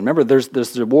 27. Remember, there's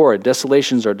the war.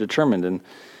 Desolations are determined, and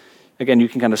again, you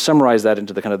can kind of summarize that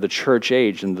into the kind of the church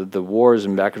age and the wars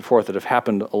and back and forth that have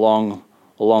happened along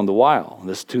the while,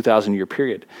 this 2,000-year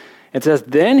period. It says,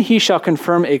 "Then he shall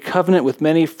confirm a covenant with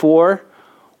many for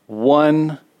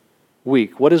 1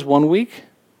 week." What is 1 week?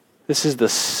 This is the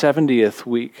 70th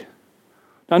week.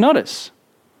 Now notice,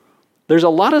 there's a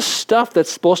lot of stuff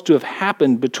that's supposed to have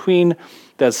happened between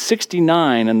the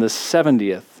 69 and the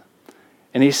 70th.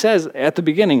 And he says at the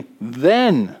beginning,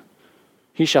 "Then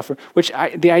he shall,"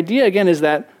 the idea again is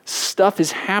that stuff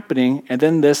is happening and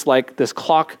then this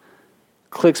clock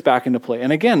clicks back into play.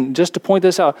 And again, just to point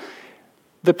this out,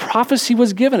 the prophecy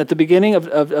was given at the beginning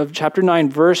of chapter 9,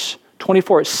 verse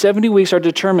 24. 70 weeks are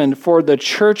determined for the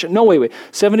church. No, wait.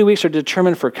 70 weeks are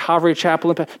determined for Calvary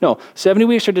Chapel. 70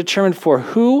 weeks are determined for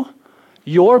who?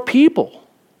 Your people.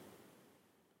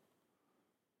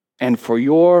 And for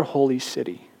your holy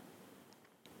city.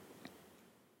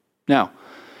 Now,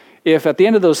 if at the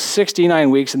end of those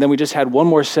 69 weeks, and then we just had one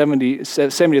more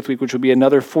 70th week, which would be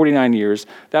another 49 years,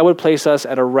 that would place us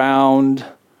at around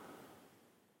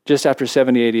just after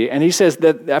 70 AD. And he says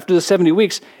that after the 70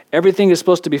 weeks, everything is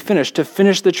supposed to be finished. To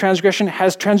finish the transgression,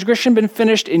 has transgression been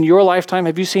finished in your lifetime?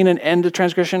 Have you seen an end to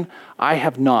transgression? I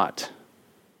have not.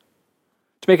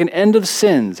 To make an end of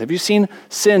sins, have you seen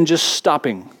sin just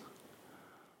stopping?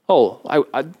 Oh,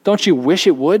 don't you wish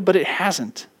it would? But it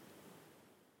hasn't.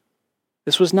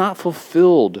 This was not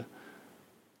fulfilled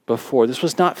before. This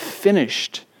was not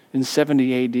finished in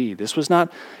 70 AD. This was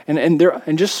not,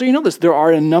 and just so you know this, there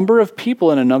are a number of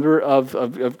people and a number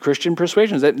of Christian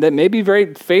persuasions that may be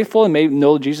very faithful and may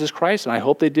know Jesus Christ, and I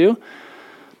hope they do,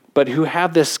 but who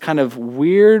have this kind of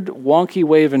weird, wonky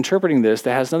way of interpreting this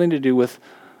that has nothing to do with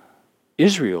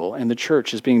Israel and the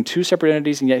church as being two separate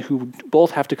entities, and yet who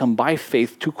both have to come by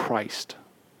faith to Christ.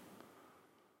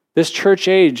 This church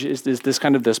age is this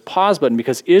kind of this pause button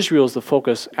because Israel is the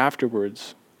focus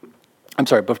afterwards.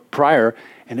 But prior,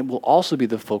 and it will also be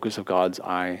the focus of God's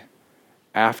eye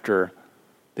after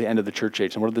the end of the church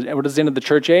age. And what is the end of the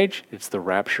church age? It's the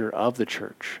rapture of the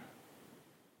church.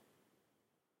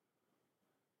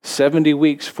 70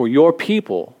 weeks for your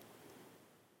people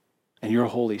and your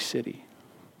holy city.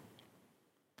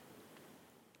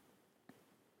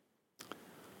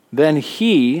 Then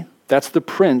he, that's the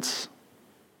prince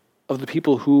of the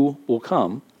people who will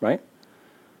come, right?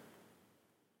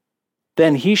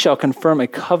 Then he shall confirm a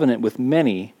covenant with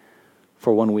many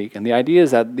for 1 week. And the idea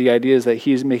is that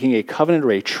he's making a covenant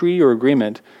or a treaty or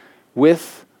agreement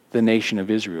with the nation of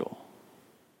Israel.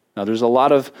 Now there's a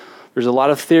lot of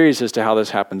theories as to how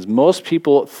this happens. Most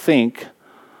people think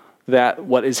that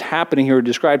what is happening here,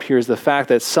 described here, is the fact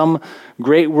that some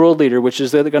great world leader, which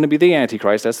is going to be the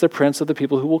Antichrist, that's the prince of the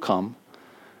people who will come,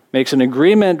 makes an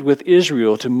agreement with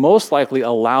Israel to most likely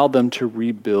allow them to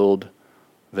rebuild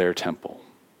their temple.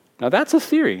 Now that's a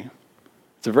theory.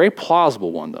 It's a very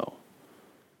plausible one, though,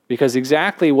 because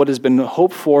exactly what has been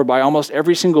hoped for by almost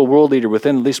every single world leader at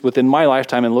least within my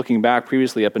lifetime and looking back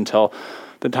previously up until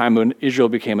the time when Israel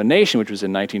became a nation, which was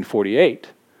in 1948.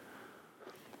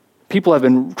 People have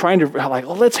been trying to,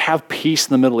 let's have peace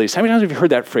in the Middle East. How many times have you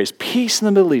heard that phrase, peace in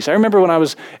the Middle East? I remember when I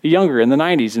was younger in the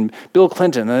 90s, and Bill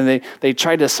Clinton, and they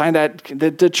tried to sign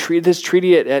this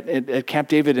treaty at Camp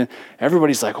David, and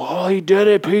everybody's like, oh, he did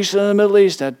it, peace in the Middle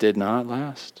East. That did not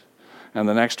last. And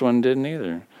the next one didn't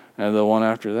either, and the one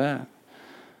after that.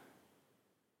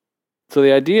 So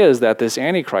the idea is that this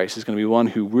Antichrist is going to be one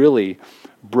who really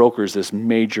brokers this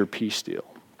major peace deal.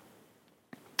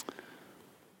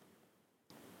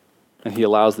 And he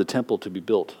allows the temple to be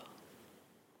built.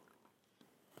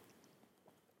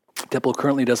 The temple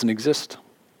currently doesn't exist.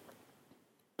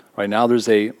 Right now there's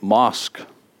a mosque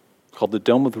called the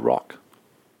Dome of the Rock.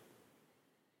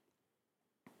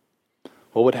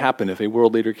 What would happen if a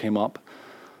world leader came up,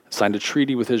 signed a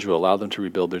treaty with Israel, allowed them to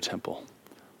rebuild their temple?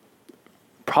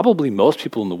 Probably most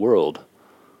people in the world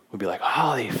would be like,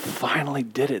 oh, they finally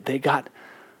did it. They got,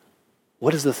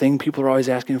 what is the thing people are always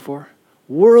asking for?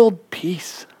 World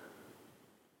peace.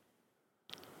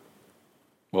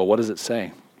 Well, what does it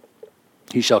say?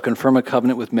 He shall confirm a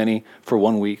covenant with many for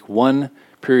 1 week, one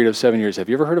period of 7 years. Have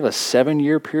you ever heard of a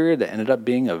 7-year period that ended up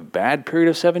being a bad period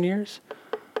of 7 years?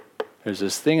 There's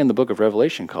this thing in the book of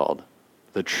Revelation called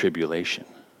the tribulation.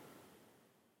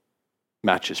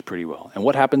 Matches pretty well. And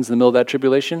what happens in the middle of that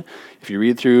tribulation? If you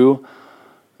read through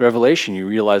Revelation, you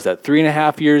realize that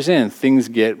 3.5 years in, things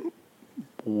get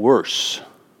worse.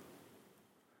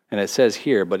 And it says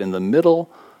here, but in the middle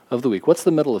of the week, what's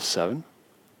the middle of 7?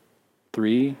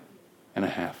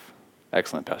 3.5.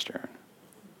 Excellent, Pastor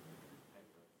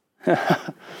Aaron.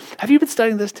 Have you been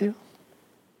studying this too?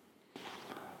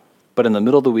 But in the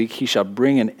middle of the week, he shall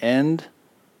bring an end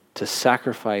to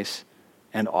sacrifice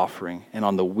and offering, and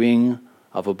on the wing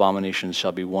of abominations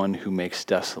shall be one who makes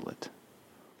desolate,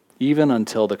 even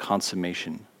until the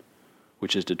consummation,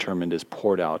 which is determined, is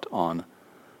poured out on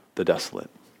the desolate.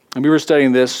 And we were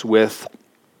studying this with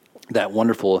that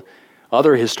wonderful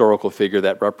other historical figure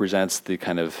that represents the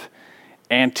kind of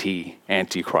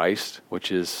anti-Antichrist,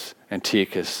 which is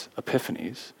Antiochus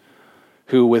Epiphanes,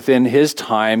 who within his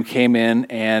time came in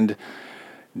and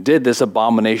did this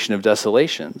abomination of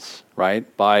desolations,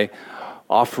 right? By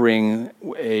offering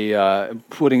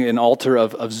putting an altar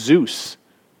of Zeus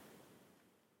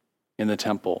in the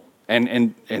temple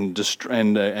and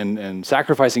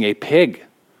sacrificing a pig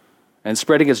and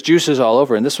spreading its juices all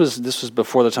over. And this was way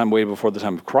before the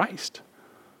time of Christ.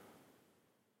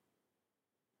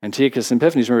 Antiochus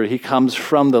Epiphanes, remember, he comes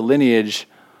from the lineage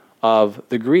of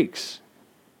the Greeks.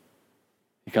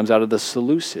 He comes out of the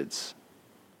Seleucids.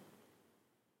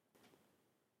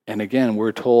 And again,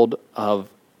 we're told of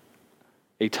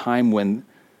a time when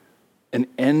an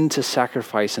end to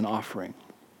sacrifice and offering.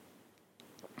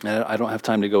 And I don't have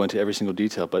time to go into every single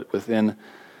detail, but within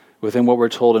what we're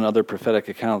told in other prophetic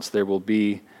accounts, there will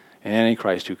be an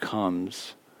Antichrist who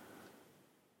comes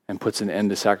and puts an end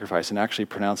to sacrifice and actually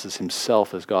pronounces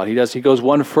himself as God. He goes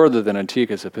one further than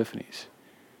Antiochus Epiphanes.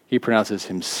 He pronounces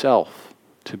himself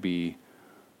to be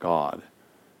God.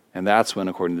 And that's when,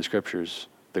 according to the scriptures,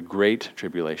 the great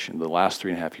tribulation, the last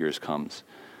 3.5 years, comes.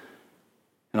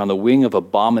 And on the wing of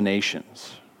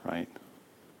abominations, right,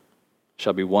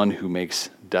 shall be one who makes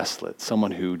desolate,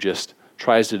 someone who just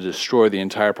tries to destroy the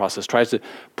entire process, tries to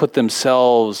put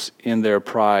themselves in their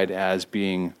pride as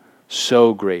being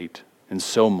so great and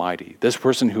so mighty. This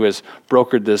person who has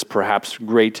brokered this perhaps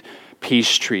great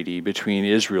peace treaty between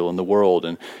Israel and the world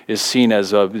and is seen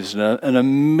as an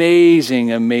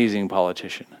amazing, amazing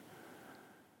politician,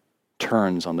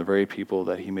 turns on the very people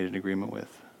that he made an agreement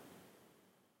with.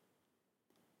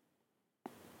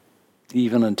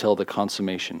 Even until the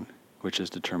consummation, which is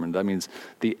determined. That means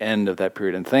the end of that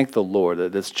period. And thank the Lord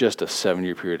that it's just a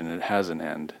 7-year period and it has an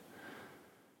end.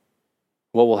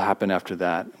 What will happen after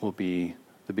that will be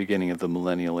the beginning of the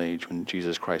millennial age when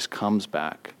Jesus Christ comes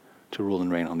back to rule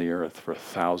and reign on the earth for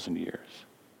 1,000 years.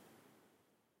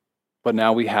 But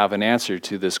now we have an answer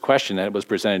to this question that was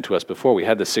presented to us before. We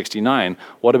had the 69.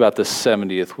 What about the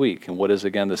 70th week? And what is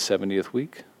again the 70th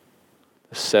week?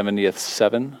 The 70th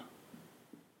 7?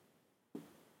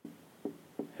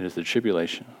 It is the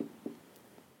tribulation.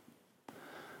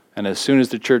 And as soon as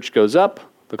the church goes up,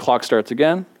 the clock starts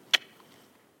again.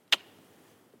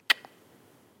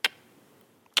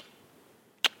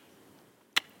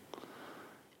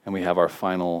 and we have our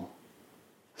final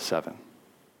 7. We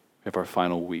have our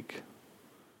final week.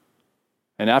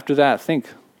 And after that, think,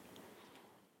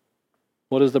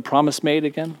 what is the promise made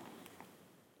again?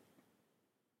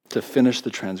 To finish the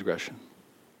transgression,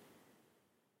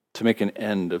 to make an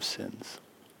end of sins,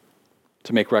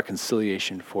 to make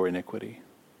reconciliation for iniquity,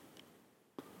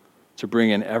 to bring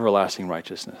in everlasting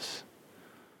righteousness,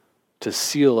 to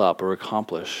seal up or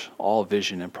accomplish all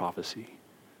vision and prophecy,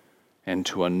 and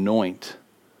to anoint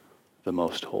the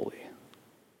most holy.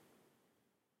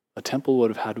 A temple would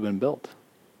have had to have been built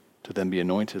to then be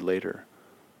anointed later,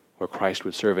 where Christ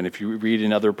would serve. And if you read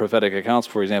in other prophetic accounts,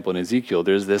 for example, in Ezekiel,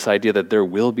 there's this idea that there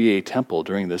will be a temple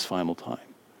during this final time.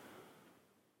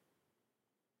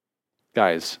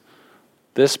 Guys,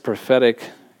 this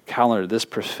prophetic calendar, this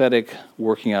prophetic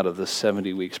working out of the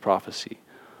 70 weeks prophecy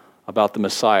about the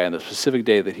Messiah and the specific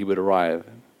day that he would arrive,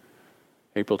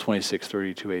 April 26,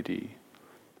 32 AD,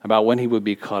 about when he would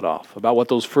be cut off, about what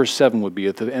those first 7 would be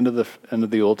at the end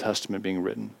of the Old Testament being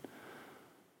written,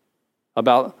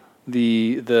 about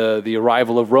the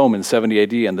arrival of Rome in 70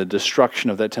 AD and the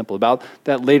destruction of that temple, about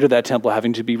that later that temple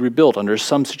having to be rebuilt under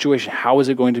some situation. How is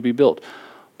it going to be built?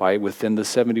 By within the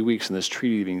 70 weeks and this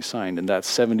treaty being signed, and that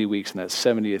 70 weeks and that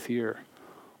 70th year,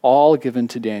 all given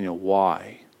to Daniel.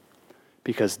 Why?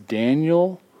 Because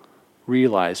Daniel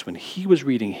realized when he was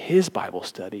reading his Bible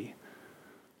study,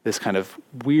 this kind of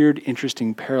weird,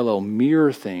 interesting parallel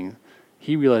mirror thing,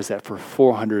 he realized that for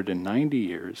 490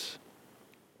 years,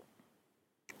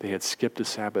 they had skipped a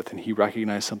Sabbath, and he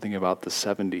recognized something about the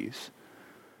 70s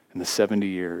and the 70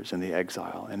 years and the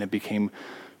exile, and it became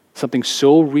something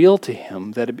so real to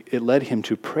him that it led him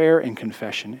to prayer and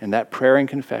confession. And that prayer and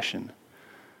confession,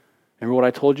 remember what I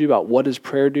told you about what does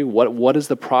prayer do? What does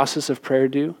the process of prayer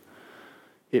do?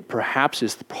 It perhaps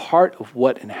is the part of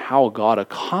what and how God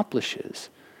accomplishes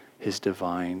his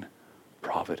divine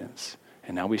providence.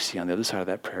 And now we see on the other side of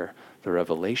that prayer the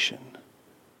revelation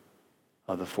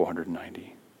of the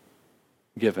 490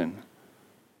 given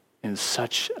in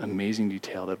such amazing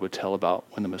detail that would tell about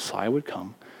when the Messiah would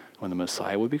come, when the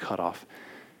Messiah would be cut off,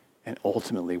 and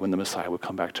ultimately when the Messiah would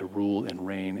come back to rule and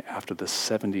reign after the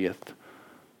 70th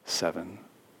 7.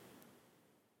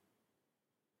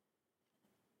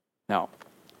 Now,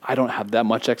 I don't have that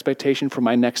much expectation for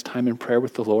my next time in prayer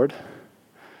with the Lord,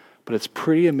 but it's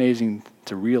pretty amazing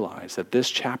to realize that this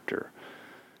chapter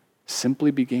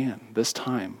simply began, this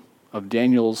time of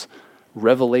Daniel's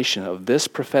revelation of this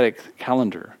prophetic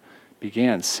calendar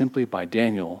began simply by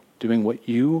Daniel doing what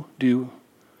you do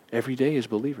every day as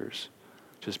believers,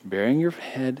 just burying your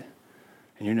head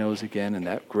and your nose again in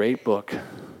that great book,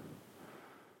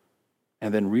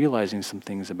 and then realizing some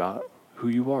things about who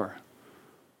you are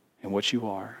and what you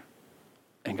are.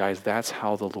 And guys, that's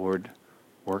how the Lord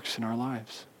works in our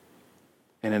lives.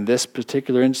 And in this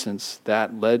particular instance,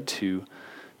 that led to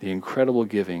the incredible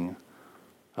giving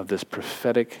of this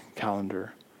prophetic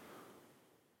calendar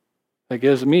that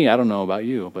gives me, I don't know about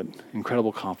you, but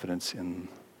incredible confidence in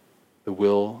the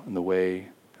will and the way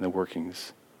and the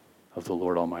workings of the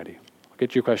Lord Almighty. I'll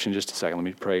get to your question in just a second. Let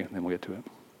me pray, and then we'll get to it.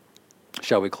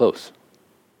 Shall we close?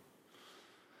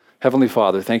 Heavenly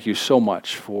Father, thank you so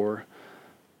much for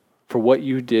what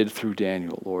you did through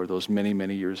Daniel, Lord, those many,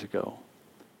 many years ago.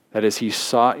 That as he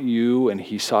sought you and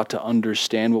he sought to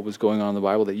understand what was going on in the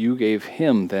Bible, that you gave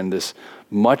him then this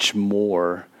much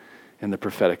more in the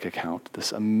prophetic account,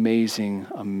 this amazing,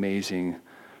 amazing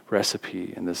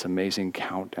recipe and this amazing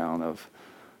countdown of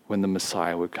when the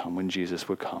Messiah would come, when Jesus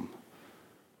would come.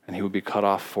 And he would be cut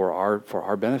off for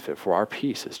our benefit, for our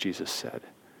peace, as Jesus said.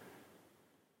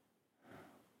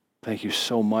 Thank you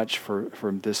so much for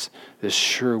this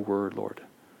sure word, Lord.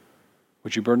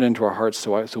 Would you burn it into our hearts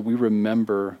so we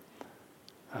remember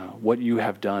what you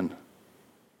have done?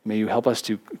 May you help us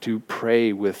to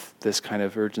pray with this kind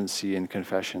of urgency and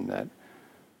confession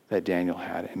that Daniel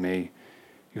had. And may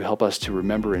you help us to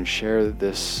remember and share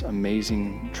this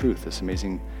amazing truth, this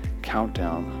amazing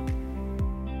countdown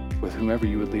with whomever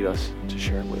you would lead us to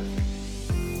share it with.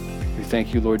 We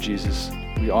thank you, Lord Jesus.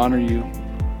 We honor you.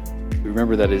 We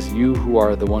remember that it is you who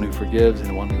are the one who forgives and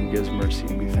the one who gives mercy.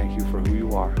 And we thank you for who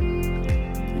you are.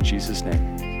 In Jesus'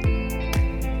 name,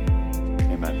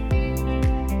 amen.